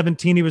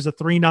 2017, he was a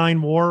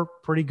 3.9 WAR,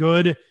 pretty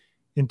good.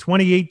 In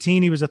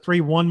 2018, he was a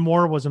 3.1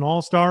 WAR, was an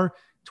All-Star.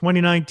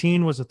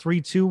 2019 was a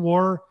 3.2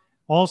 WAR,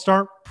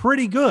 All-Star,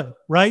 pretty good,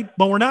 right?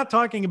 But we're not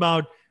talking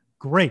about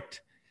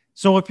great.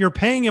 So if you're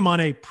paying him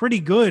on a pretty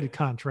good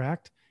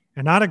contract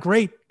and not a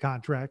great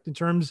contract in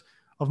terms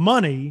of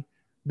money,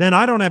 then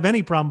I don't have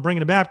any problem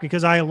bringing him back,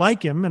 because I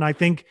like him and I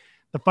think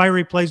the fire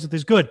he plays with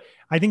is good.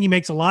 I think he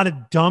makes a lot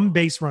of dumb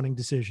base running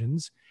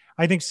decisions.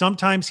 I think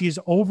sometimes he is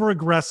over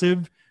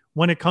aggressive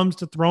when it comes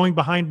to throwing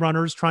behind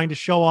runners, trying to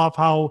show off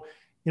how,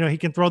 he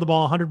can throw the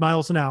ball 100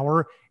 miles an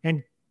hour,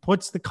 and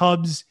puts the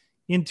Cubs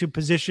into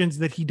positions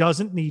that he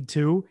doesn't need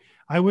to.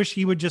 I wish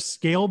he would just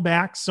scale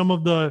back some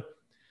of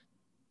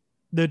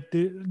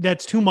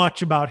that's too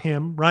much about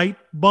him, right?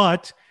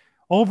 But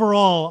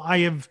overall, I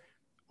have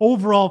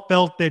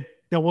felt that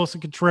Wilson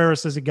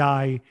Contreras is a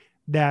guy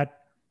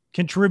that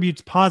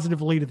contributes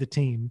positively to the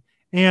team.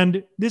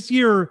 And this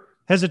year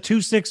has a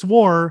 2.6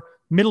 WAR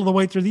middle of the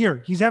way through the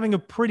year. He's having a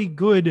pretty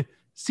good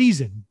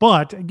season.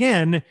 But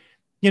again,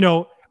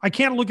 I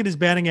can't look at his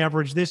batting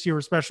average this year,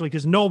 especially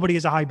because nobody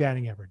has a high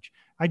batting average.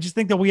 I just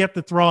think that we have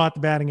to throw out the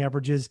batting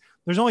averages.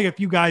 There's only a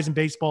few guys in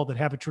baseball that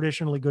have a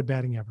traditionally good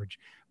batting average,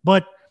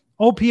 but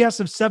OPS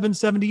of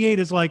 778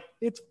 is like,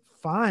 it's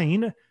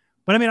fine.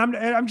 But I mean,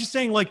 I'm just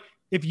saying, like,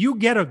 if you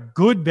get a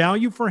good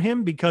value for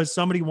him because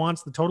somebody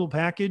wants the total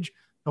package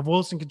of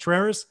Wilson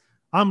Contreras,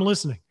 I'm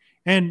listening.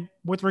 And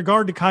with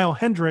regard to Kyle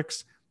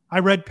Hendricks, I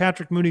read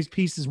Patrick Mooney's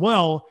piece as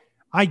well.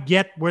 I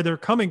get where they're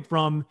coming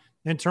from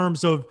in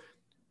terms of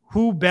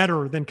who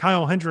better than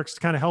Kyle Hendricks to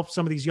kind of help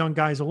some of these young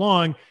guys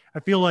along. I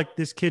feel like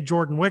this kid,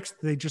 Jordan Wicks,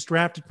 they just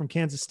drafted from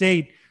Kansas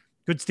State,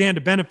 could stand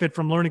to benefit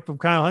from learning from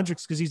Kyle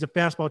Hendricks because he's a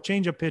fastball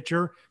changeup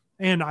pitcher.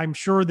 And I'm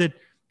sure that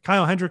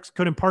Kyle Hendricks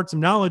could impart some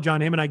knowledge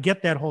on him. And I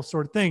get that whole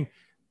sort of thing.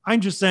 I'm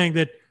just saying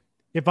that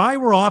if I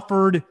were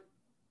offered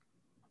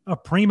a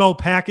primo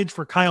package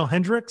for Kyle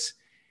Hendricks,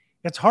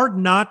 it's hard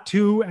not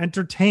to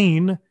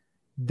entertain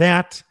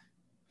that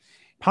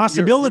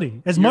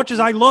possibility as much as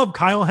I love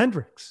Kyle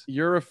Hendricks.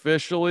 You're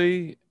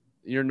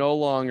no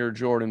longer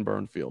Jordan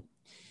Burnfield.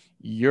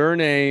 Your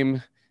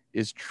name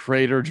is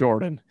Trader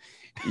Jordan.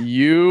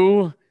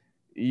 You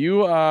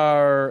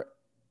are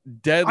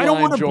deadline. I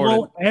don't want to Jordan.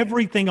 blow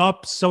everything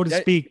up, so to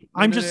speak.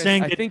 I'm just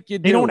saying that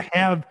they don't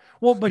have.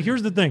 Well, but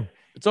here's the thing.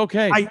 It's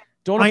okay.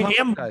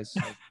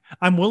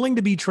 I'm willing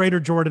to be Trader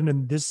Jordan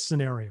in this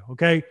scenario.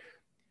 Okay,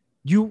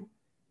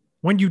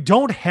 when you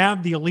don't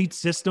have the elite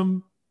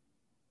system,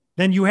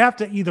 then you have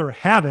to either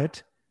have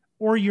it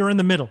or you're in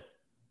the middle,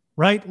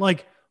 right?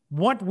 Like,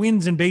 what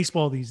wins in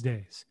baseball these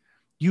days?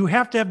 You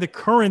have to have the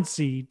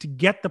currency to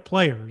get the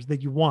players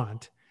that you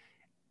want,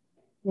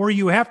 or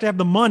you have to have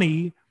the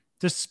money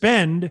to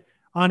spend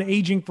on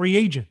aging free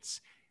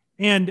agents.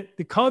 And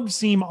the Cubs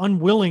seem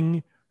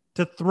unwilling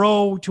to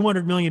throw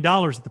 $200 million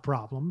at the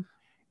problem,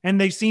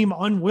 and they seem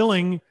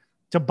unwilling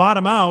to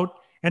bottom out.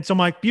 And so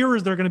my fear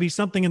is they're going to be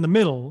something in the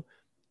middle.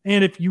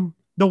 And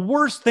the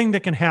worst thing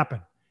that can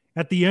happen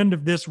at the end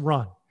of this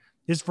run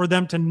is for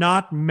them to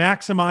not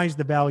maximize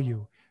the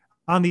value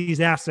on these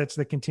assets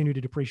that continue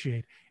to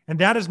depreciate. And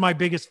that is my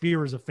biggest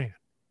fear as a fan.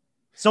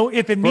 So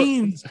if it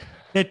means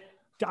that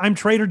I'm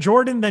Trader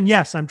Jordan, then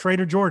yes, I'm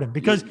Trader Jordan,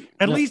 because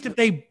at least if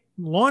they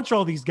launch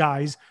all these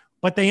guys,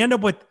 but they end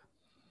up with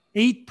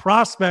 8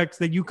 prospects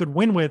that you could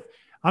win with,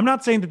 I'm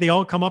not saying that they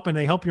all come up and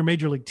they help your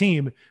major league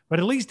team, but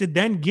at least it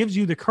then gives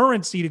you the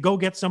currency to go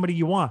get somebody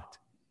you want.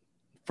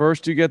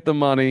 First you get the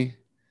money,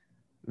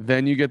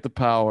 then you get the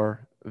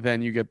power,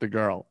 then you get the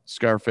girl.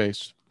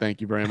 Scarface,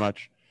 thank you very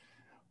much.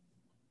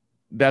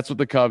 That's what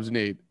the Cubs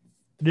need.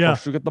 Yeah.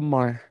 First you get the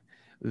money,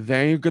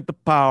 then you get the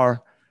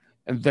power,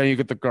 and then you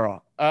get the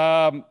girl.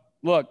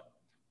 Look,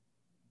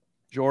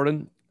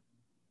 Jordan,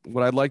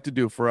 what I'd like to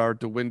do for our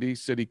DeWindy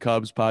City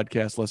Cubs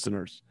podcast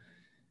listeners,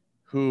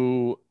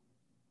 who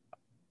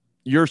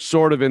you're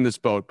sort of in this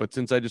boat, but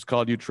since I just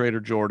called you Trader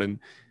Jordan,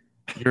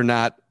 you're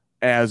not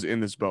as in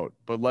this boat.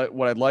 But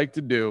what I'd like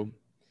to do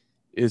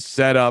is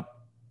set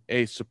up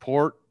a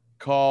support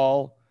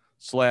call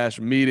 /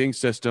 meeting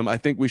system. I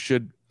think we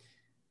should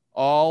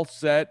all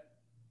set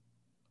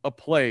a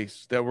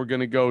place that we're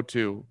going to go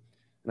to.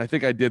 And I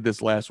think I did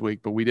this last week,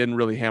 but we didn't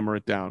really hammer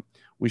it down.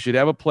 We should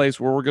have a place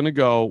where we're going to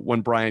go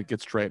when Bryant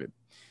gets traded.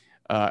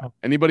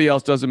 Anybody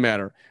else doesn't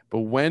matter. But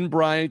when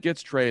Bryant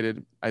gets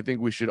traded, I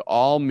think we should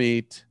all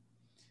meet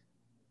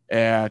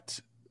at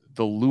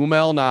the Lou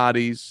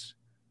Malnati's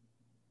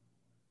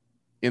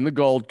in the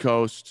Gold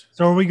Coast.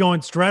 So are we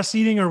going stress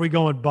eating or are we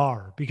going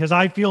bar? Because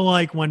I feel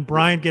like when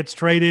Bryant gets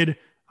traded,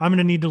 I'm going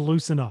to need to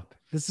loosen up.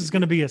 This is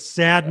going to be a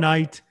sad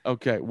night.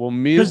 Okay. Well,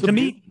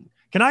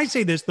 can I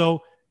say this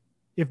though?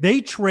 If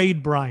they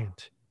trade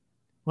Bryant,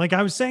 like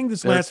I was saying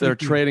this last week, they're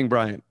trading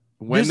Bryant.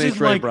 When they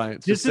trade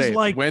Bryant. This is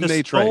like when the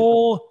they trade.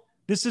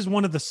 This is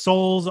one of the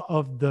souls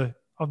of the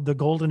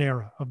golden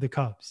era of the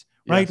Cubs,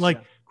 right? Yes.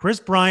 Chris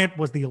Bryant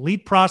was the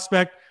elite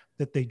prospect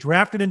that they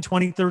drafted in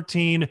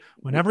 2013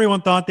 when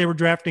everyone thought they were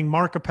drafting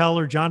Mark Appel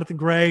or Jonathan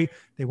Gray.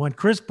 They went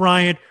Chris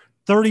Bryant,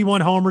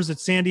 31 homers at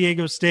San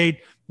Diego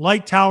State,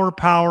 light tower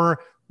power.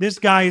 This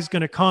guy is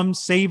going to come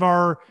save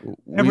our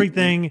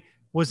everything.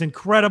 Was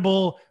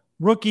incredible.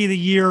 Rookie of the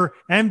year,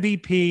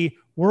 MVP,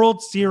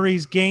 World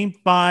Series, Game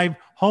 5,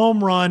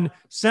 home run,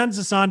 sends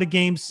us on to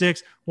Game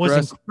 6,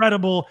 was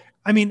incredible.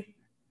 I mean,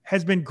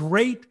 has been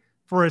great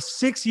for a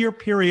 6-year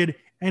period,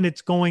 and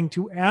it's going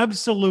to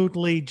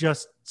absolutely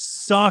just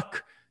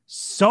suck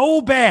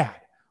so bad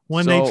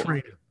when they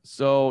trade him.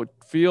 So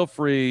feel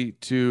free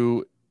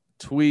to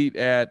tweet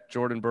at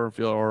Jordan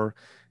Burnfield or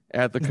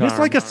at the Is this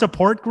like a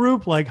support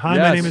group? Like, hi,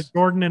 yes. My name is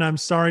Jordan, and I'm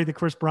sorry that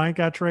Chris Bryant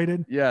got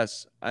traded?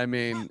 Yes. I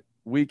mean,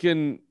 we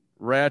can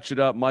ratchet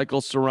up Michael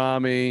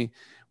Cerami.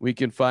 We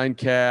can find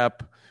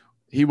Cap.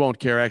 He won't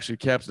care. Actually,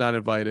 Cap's not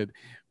invited.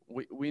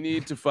 We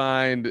need to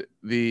find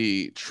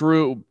the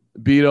true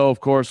Beto. Of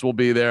course, will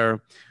be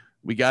there.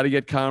 We got to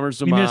get Commerce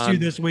He missed you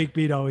this week,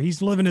 Beto.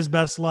 He's living his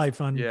best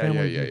life on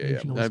family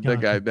vacation.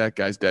 That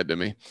guy's dead to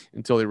me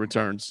until he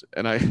returns.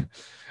 And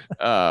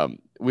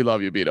we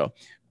love you, Beto.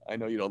 I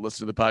know you don't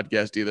listen to the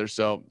podcast either,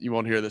 so you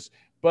won't hear this.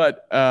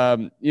 But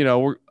I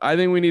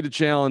think we need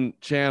to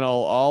channel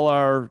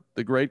all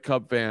the great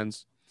Cub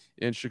fans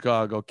in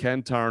Chicago,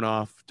 Ken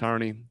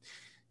Tarney,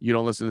 you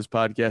don't listen to this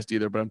podcast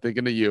either, but I'm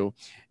thinking of you.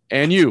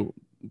 And you,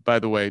 by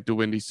the way, the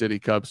Windy City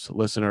Cubs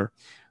listener,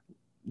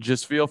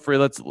 just feel free.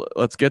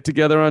 Let's get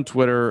together on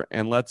Twitter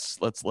and let's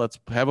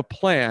have a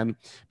plan,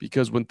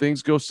 because when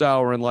things go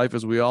sour in life,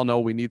 as we all know,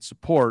 we need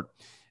support.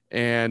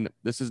 And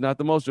this is not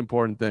the most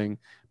important thing,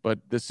 but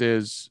this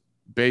is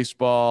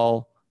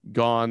baseball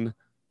gone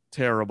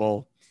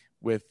terrible,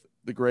 with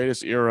the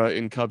greatest era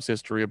in Cubs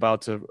history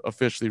about to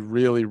officially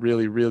really,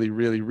 really, really,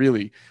 really,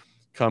 really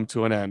come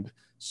to an end.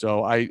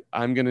 So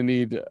I'm going to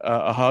need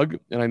a hug,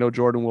 and I know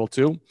Jordan will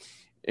too.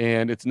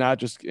 And it's not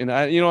just, and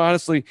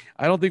honestly,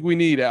 I don't think we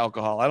need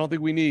alcohol. I don't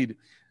think we need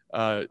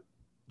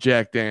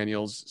Jack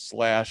Daniels /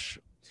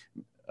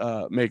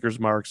 Maker's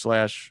Mark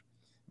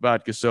 /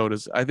 vodka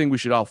sodas. I think we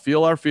should all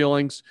feel our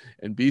feelings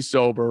and be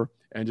sober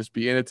and just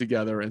be in it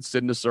together and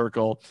sit in a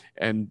circle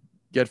and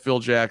get Phil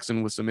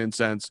Jackson with some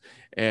incense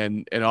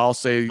and all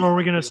say. So are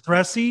we going to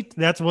stress eat?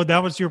 That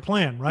was your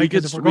plan, right?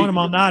 Because if we're going to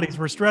Malnati's,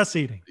 we're stress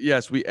eating.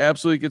 Yes, we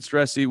absolutely get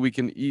stress eat. We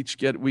can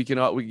get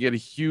a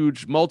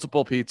huge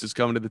multiple pizzas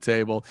coming to the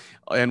table,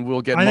 and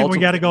we'll get. I think we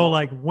got to go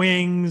like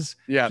wings.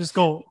 Yeah, just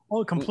go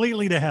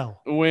completely to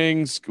hell.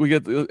 Wings. We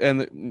get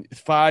and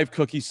 5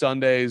 cookie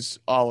sundaes.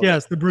 All of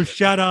yes, the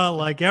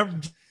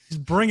bruschetta.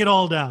 Just bring it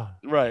all down.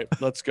 Right.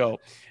 Let's go.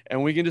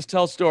 And we can just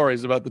tell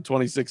stories about the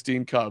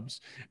 2016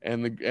 Cubs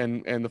and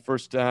the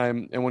first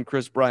time, and when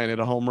Chris Bryant hit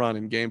a home run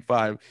in Game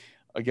 5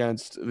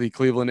 against the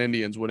Cleveland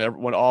Indians, when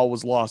all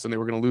was lost and they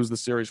were going to lose the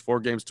series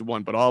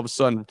 4-1, but all of a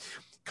sudden,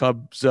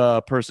 Cubs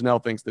personnel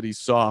thinks that he's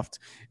soft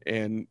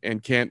and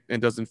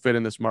doesn't fit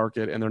in this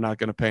market, and they're not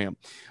going to pay him.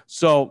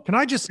 So, can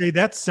I just say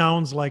that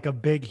sounds like a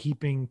big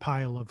heaping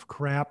pile of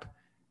crap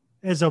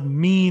as a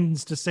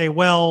means to say,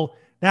 well,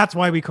 that's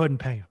why we couldn't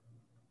pay him.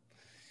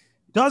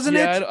 Doesn't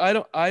it?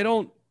 I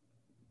don't.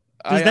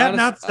 Does that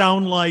not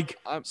sound like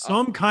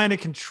some kind of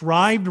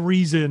contrived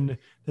reason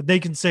that they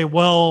can say,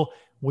 well,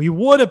 we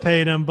would have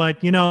paid him, but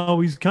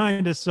he's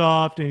kind of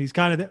soft and he's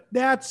kind of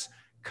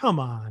come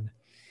on.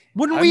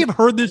 Wouldn't we have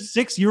heard this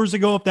 6 years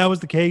ago if that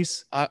was the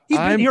case? He's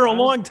been here a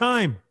long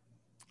time.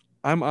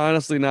 I'm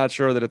honestly not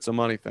sure that it's a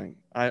money thing.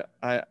 I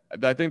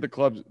think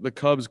the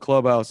Cubs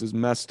clubhouse is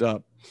messed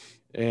up,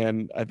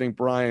 and I think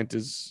Bryant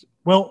is.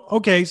 Well,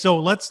 okay, so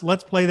let's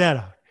play that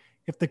out.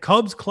 If the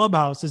Cubs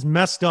clubhouse is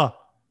messed up,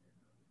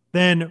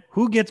 then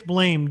who gets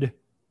blamed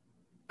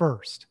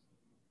first?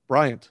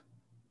 Bryant.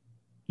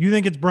 You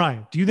think it's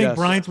Bryant? Do you think Yes.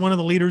 Bryant's one of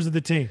the leaders of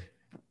the team?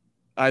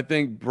 I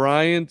think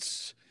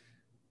Bryant's.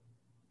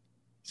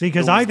 See,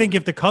 because I think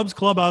if the Cubs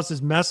clubhouse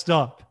is messed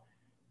up,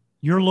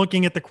 you're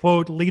looking at the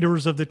quote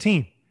leaders of the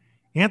team.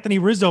 Anthony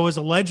Rizzo is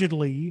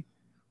allegedly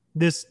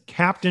this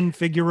captain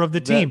figure of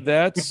the team.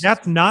 If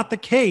that's not the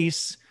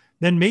case,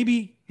 then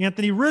maybe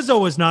Anthony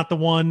Rizzo is not the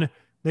one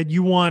that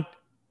you want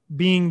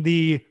being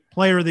the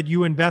player that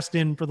you invest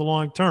in for the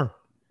long term.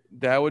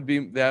 That would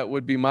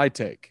be my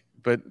take,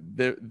 but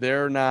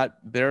they're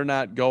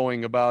not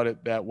going about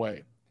it that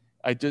way.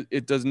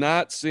 It does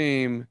not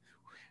seem,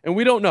 and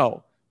we don't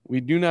know. We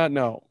do not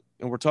know,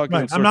 and we're talking.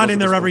 Right. I'm not in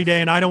there every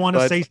day, and I don't want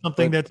to say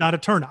something that's not a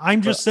turn.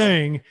 I'm just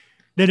saying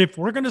that if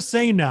we're going to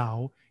say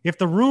now, if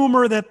the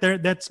rumor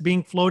that's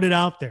being floated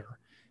out there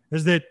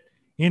is that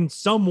in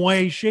some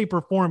way, shape,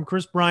 or form,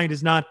 Chris Bryant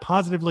is not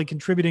positively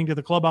contributing to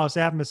the clubhouse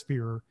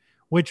atmosphere,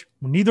 which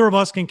neither of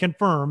us can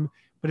confirm,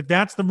 but if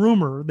that's the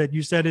rumor that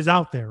you said is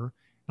out there,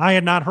 I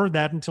had not heard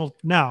that until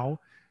now,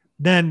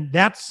 then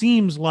that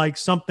seems like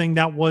something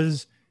that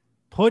was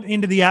put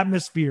into the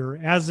atmosphere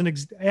as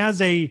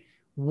a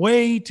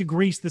way to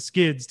grease the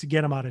skids to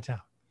get him out of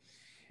town,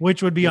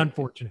 which would be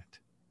unfortunate.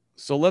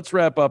 So let's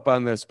wrap up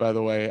on this, by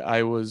the way.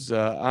 I was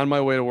on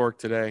my way to work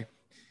today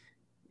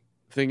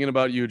thinking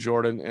about you,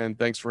 Jordan, and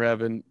thanks for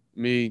having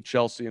me,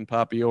 Chelsea, and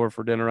Poppy over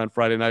for dinner on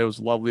Friday night. It was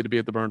lovely to be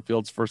at the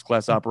Burnfields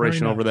first-class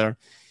operation over there.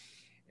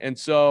 And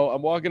so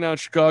I'm walking down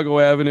Chicago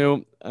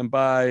Avenue. I'm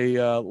by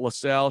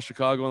LaSalle,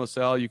 Chicago and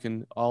LaSalle. You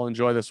can all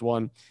enjoy this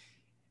one.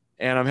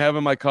 And I'm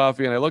having my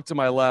coffee, and I look to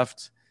my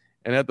left,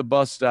 and at the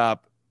bus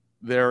stop,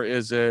 there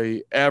is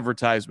a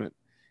advertisement,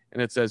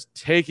 and it says,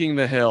 "Taking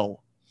the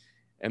Hill."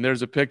 And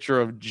there's a picture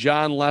of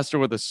John Lester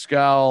with a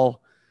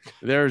scowl.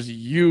 There's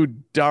Yu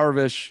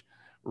Darvish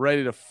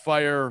ready to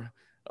fire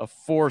a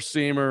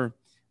four-seamer.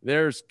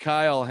 There's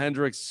Kyle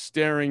Hendricks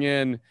staring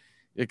in,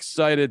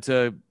 excited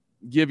to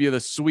give you the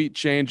sweet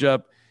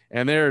changeup.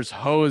 And there's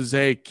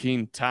Jose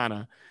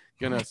Quintana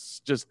going to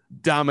just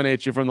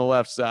dominate you from the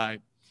left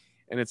side.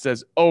 And it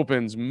says,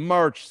 opens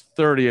March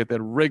 30th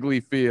at Wrigley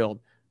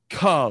Field.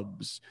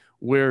 Cubs,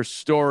 where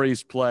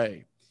stories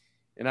play.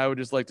 And I would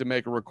just like to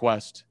make a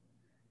request.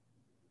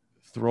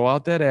 Throw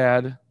out that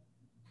ad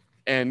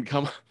and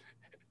come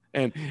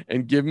and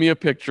give me a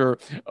picture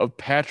of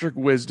Patrick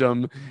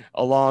Wisdom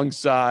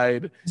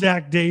alongside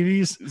Zach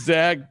Davies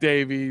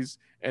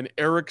and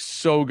Eric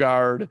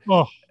Sogard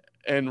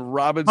and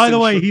Robinson. By the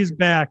way, he's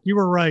back. You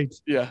were right.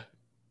 Yeah.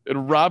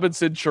 And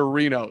Robinson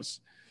Chirinos.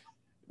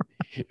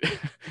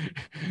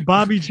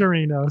 Bobby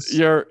Chirinos.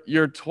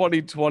 Your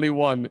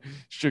 2021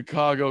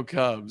 Chicago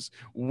Cubs.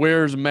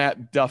 Where's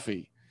Matt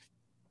Duffy?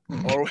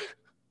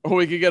 Or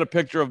we could get a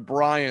picture of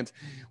Bryant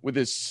with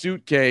his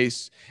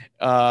suitcase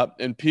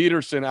and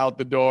Peterson out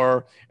the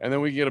door, and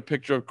then we can get a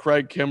picture of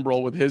Craig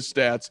Kimbrell with his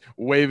stats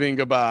waving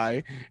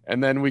goodbye,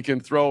 and then we can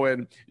throw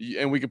in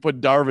and we can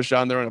put Darvish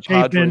on there in a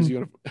Padres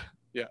uniform.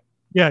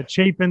 Yeah,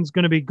 Chapin's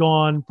going to be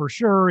gone for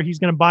sure. He's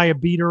going to buy a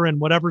beater in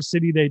whatever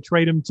city they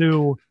trade him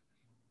to.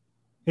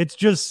 It's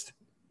just,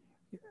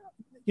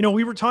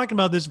 we were talking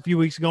about this a few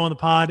weeks ago on the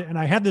pod, and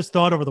I had this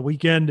thought over the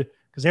weekend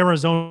because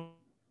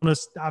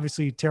Arizona's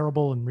obviously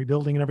terrible and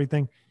rebuilding and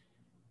everything.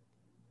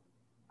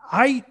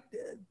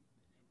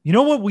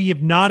 What we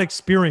have not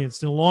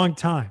experienced in a long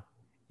time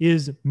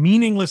is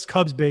meaningless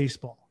Cubs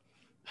baseball.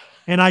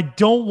 And I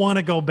don't want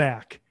to go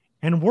back.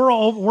 And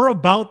we're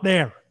about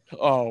there.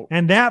 Oh,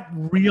 and that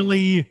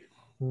really,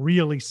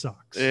 really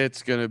sucks.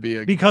 It's going to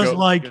be because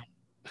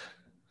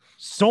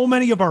so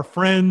many of our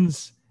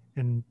friends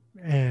and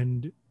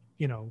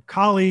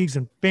colleagues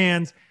and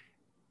fans,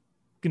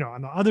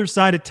 on the other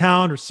side of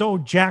town are so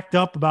jacked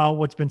up about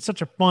what's been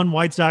such a fun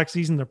White Sox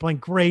season. They're playing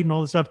great and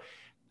all this stuff.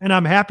 And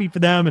I'm happy for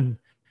them. And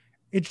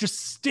it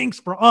just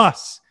stinks for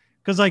us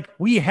because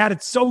we had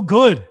it so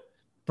good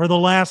for the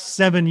last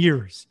 7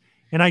 years.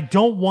 And I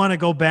don't want to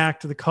go back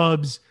to the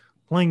Cubs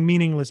playing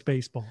meaningless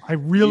baseball. I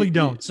really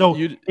don't. So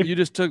you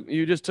just took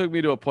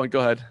me to a point. Go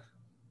ahead.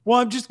 Well,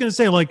 I'm just going to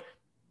say,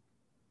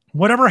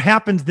 whatever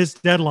happens this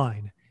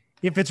deadline,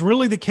 if it's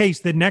really the case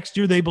that next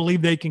year they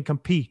believe they can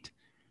compete,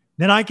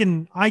 then I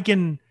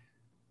can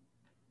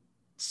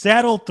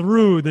saddle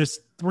through this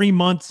 3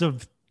 months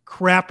of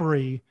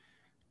crappery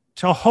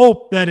to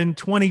hope that in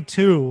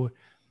 22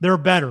 they're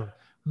better.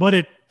 But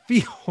it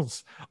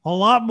feels a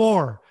lot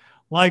more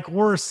like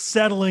we're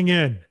settling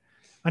in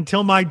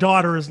until my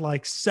daughter is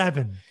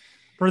 7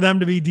 for them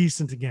to be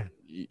decent again.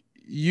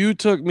 You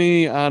took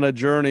me on a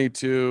journey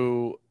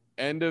to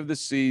end of the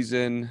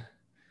season,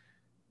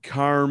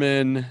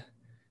 Carmen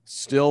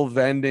still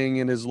vending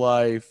in his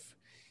life,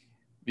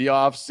 the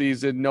off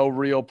season, no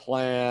real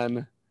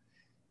plan,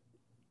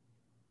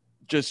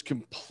 just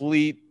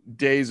complete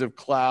days of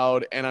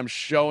cloud. And I'm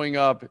showing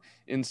up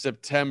in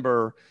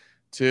September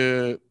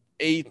to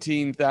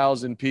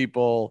 18,000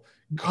 people.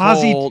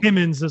 Ozzie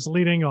Timmons is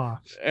leading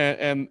off.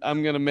 And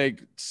I'm going to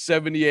make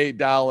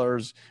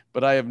 $78,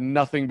 but I have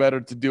nothing better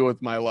to do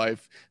with my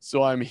life.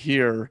 So I'm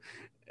here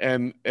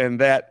and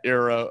that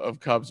era of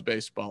Cubs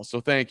baseball.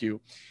 So thank you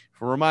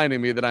for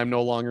reminding me that I'm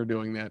no longer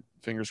doing that.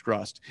 Fingers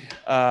crossed.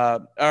 All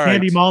right.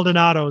 Andy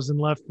Maldonado's in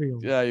left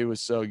field. Yeah, he was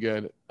so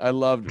good. I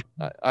loved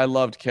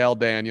Cal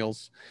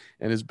Daniels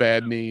and his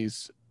bad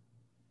knees.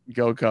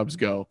 Go Cubs,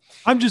 go.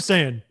 I'm just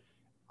saying,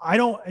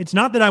 it's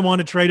not that I want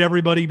to trade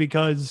everybody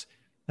because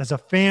as a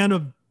fan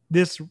of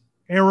this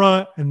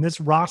era and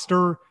this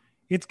roster,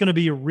 it's going to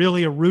be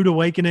really a rude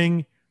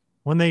awakening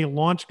when they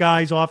launch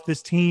guys off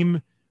this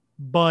team.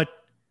 But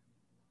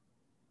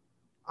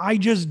I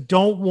just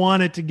don't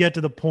want it to get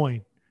to the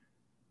point.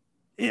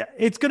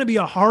 It's going to be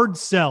a hard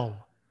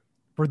sell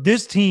for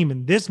this team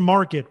and this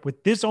market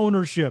with this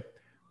ownership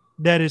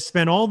that has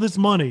spent all this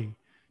money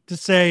to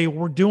say,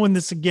 we're doing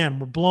this again.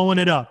 We're blowing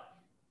it up.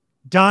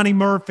 Donnie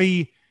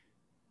Murphy,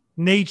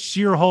 Nate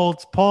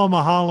Shearholtz, Paul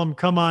Maholm,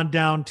 come on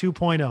down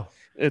 2.0.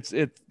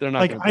 They're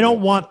not I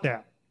don't want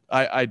that.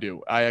 I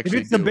do. I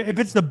actually do. If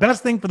it's the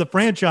best thing for the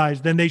franchise,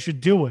 then they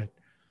should do it.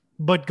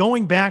 But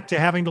going back to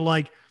having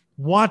to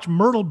watch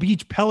Myrtle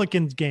Beach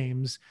Pelicans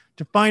games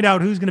to find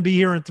out who's going to be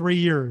here in 3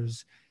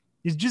 years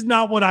is just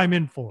not what I'm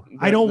in for.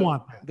 I don't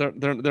want that.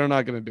 They're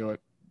not going to do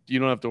it. You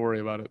don't have to worry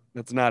about it.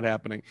 That's not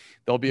happening.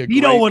 There'll be a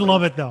Beto would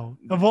love it though.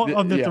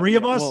 Of the three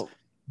of us,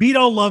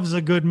 Beto loves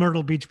a good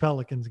Myrtle Beach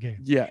Pelicans game.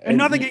 Yeah. And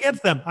nothing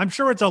against them. I'm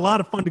sure it's a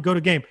lot of fun to go to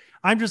a game.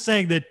 I'm just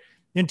saying that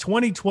in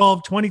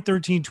 2012,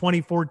 2013,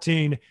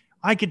 2014,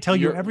 I could tell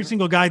you every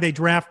single guy they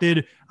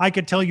drafted. I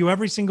could tell you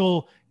every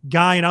single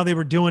guy and how they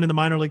were doing in the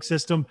minor league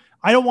system.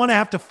 I don't want to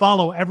have to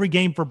follow every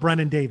game for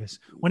Brennan Davis.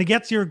 When he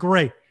gets here,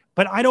 great.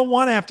 But I don't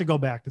want to have to go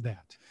back to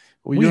that.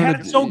 Well, we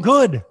had it so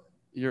good.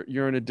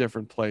 You're in a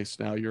different place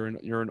now. You're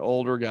an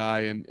older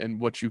guy, and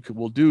what you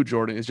will do,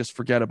 Jordan, is just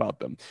forget about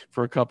them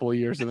for a couple of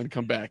years and then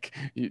come back.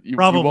 You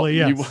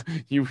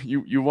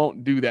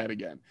won't do that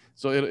again.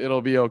 So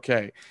it'll be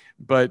okay.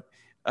 But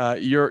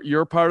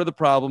you're part of the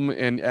problem,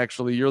 and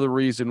actually you're the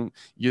reason.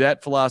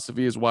 That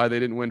philosophy is why they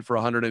didn't win for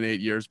 108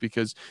 years,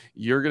 because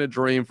you're going to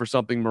dream for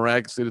something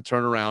miraculously to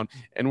turn around,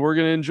 and we're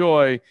going to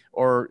enjoy,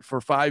 or for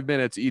 5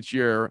 minutes each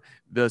year,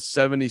 the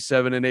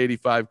 77 and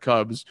 85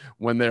 Cubs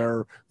when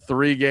they're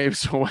 3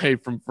 games away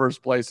from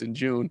first place in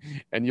June,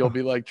 and you'll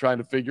be trying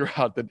to figure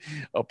out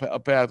a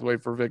pathway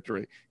for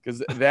victory,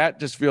 because that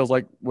just feels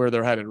like where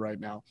they're headed right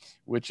now,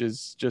 which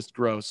is just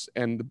gross.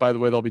 And by the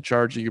way, they'll be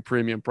charging you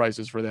premium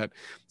prices for that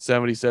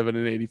 77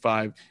 and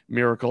 85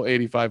 Miracle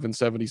 85 and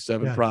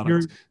 77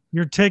 product.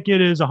 Your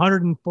ticket is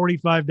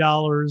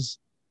 $145.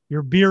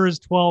 Your beer is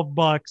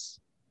 $12.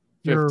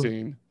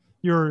 15.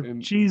 Your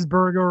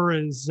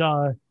cheeseburger is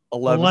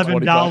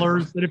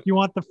 $11. And if you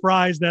want the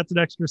fries, that's an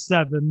extra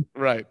 $7.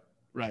 Right.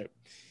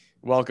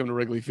 Welcome to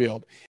Wrigley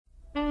Field.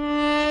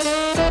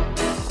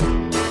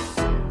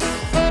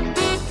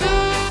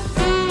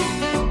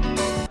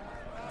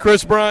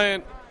 Chris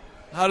Bryant.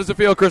 How does it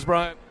feel, Chris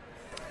Bryant?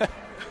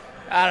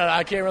 I don't know.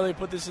 I can't really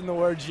put this into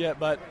words yet,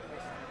 but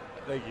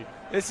thank you.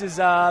 This is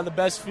the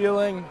best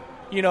feeling,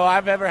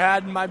 I've ever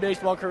had in my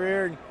baseball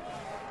career.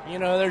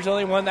 And, there's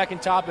only one that can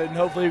top it, and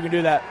hopefully we can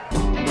do that.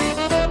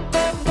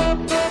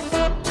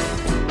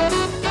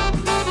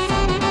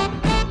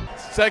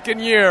 Second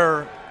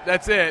year,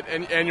 that's it,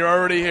 and you're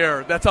already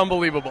here. That's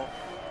unbelievable.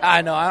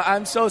 I know.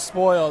 I'm so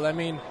spoiled. I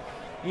mean,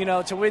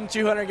 to win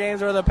 200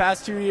 games over the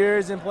past 2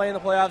 years and play in the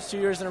playoffs 2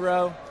 years in a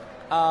row,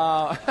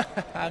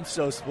 I'm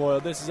so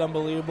spoiled. This is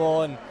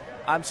unbelievable, and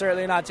I'm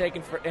certainly not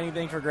taking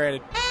anything for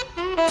granted.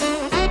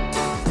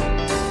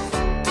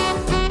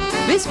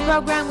 This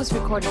program was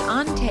recorded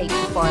on tape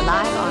for a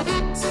live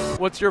audience.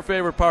 What's your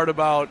favorite part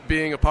about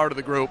being a part of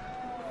the group?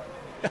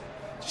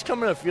 Just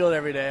coming to the field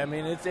every day. I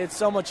mean, it's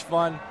so much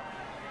fun.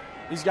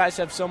 These guys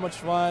have so much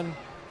fun.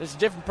 There's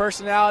different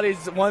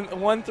personalities,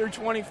 1 through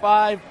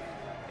 25,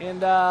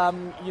 and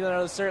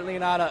there's certainly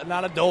not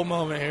a dull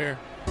moment here.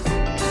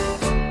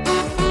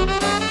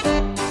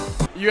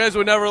 You guys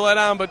would never let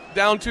on, but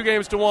down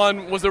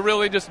 2-1, was there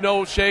really just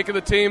no shake of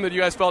the team that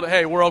you guys felt,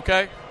 hey, we're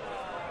okay?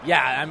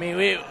 Yeah, I mean,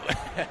 we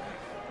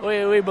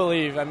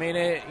believe. I mean,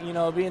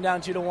 being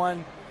down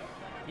 2-1,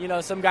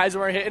 some guys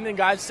weren't hitting and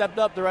guys stepped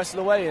up the rest of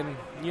the way, and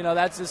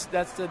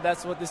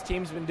that's what this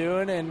team's been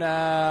doing, and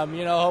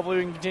hopefully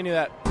we can continue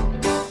that.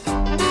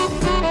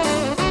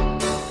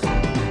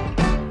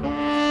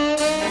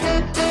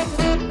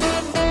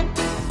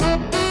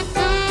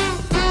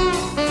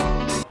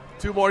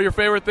 Two more. Your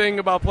favorite thing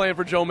about playing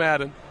for Joe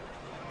Maddon?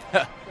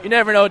 You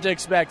never know what to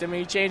expect. I mean,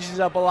 he changes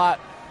up a lot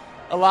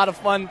of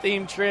fun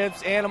themed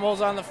trips,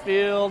 animals on the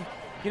field.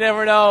 You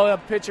never know, a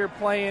pitcher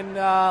playing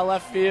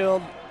left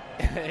field.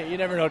 You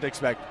never know what to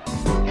expect.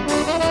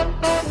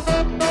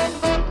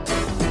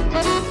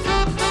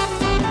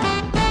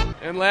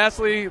 And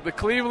lastly, the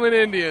Cleveland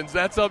Indians.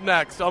 That's up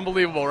next.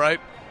 Unbelievable, right?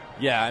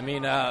 Yeah, I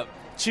mean,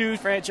 two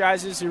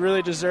franchises who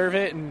really deserve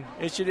it, and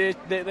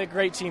they're a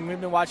great team.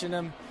 We've been watching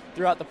them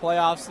throughout the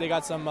playoffs. They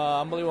got some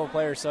unbelievable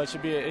players, so it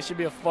should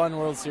be a fun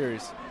World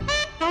Series.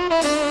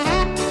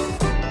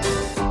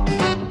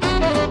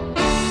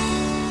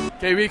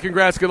 KB,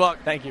 congrats, good luck.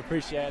 Thank you,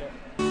 appreciate it.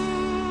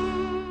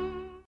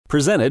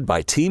 Presented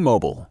by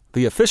T-Mobile,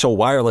 the official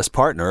wireless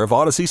partner of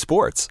Odyssey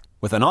Sports.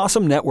 With an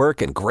awesome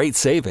network and great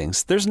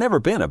savings, there's never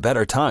been a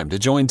better time to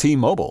join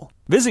T-Mobile.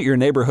 Visit your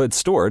neighborhood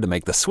store to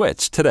make the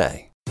switch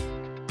today.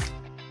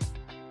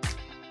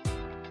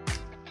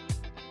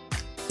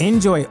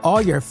 Enjoy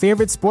all your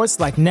favorite sports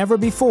like never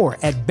before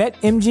at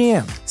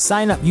BetMGM.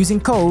 Sign up using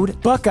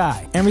code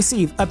Buckeye and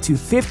receive up to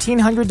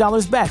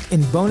 $1,500 back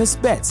in bonus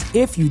bets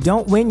if you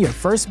don't win your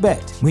first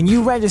bet. When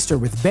you register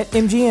with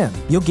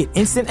BetMGM, you'll get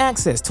instant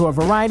access to a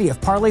variety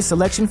of parlay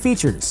selection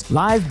features,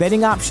 live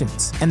betting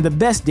options, and the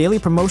best daily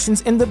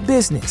promotions in the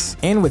business.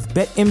 And with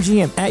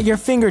BetMGM at your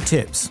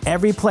fingertips,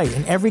 every play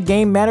and every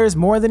game matters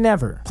more than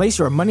ever. Place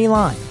your money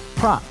line,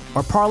 prop,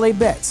 or parlay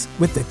bets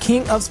with the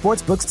king of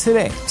sportsbooks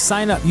today.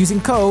 Sign up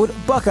using code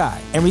Buckeye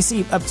and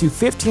receive up to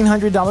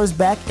 $1,500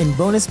 back in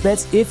bonus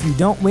bets if you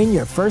don't win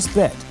your first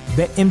bet.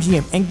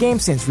 BetMGM and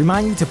GameSense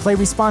remind you to play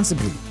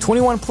responsibly.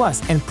 21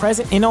 plus and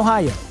present in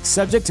Ohio,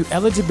 subject to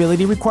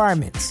eligibility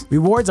requirements.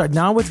 Rewards are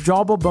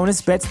non-withdrawable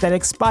bonus bets that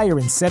expire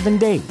in 7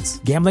 days.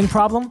 Gambling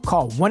problem?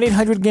 Call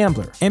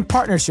 1-800-GAMBLER in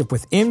partnership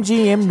with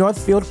MGM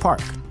Northfield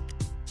Park.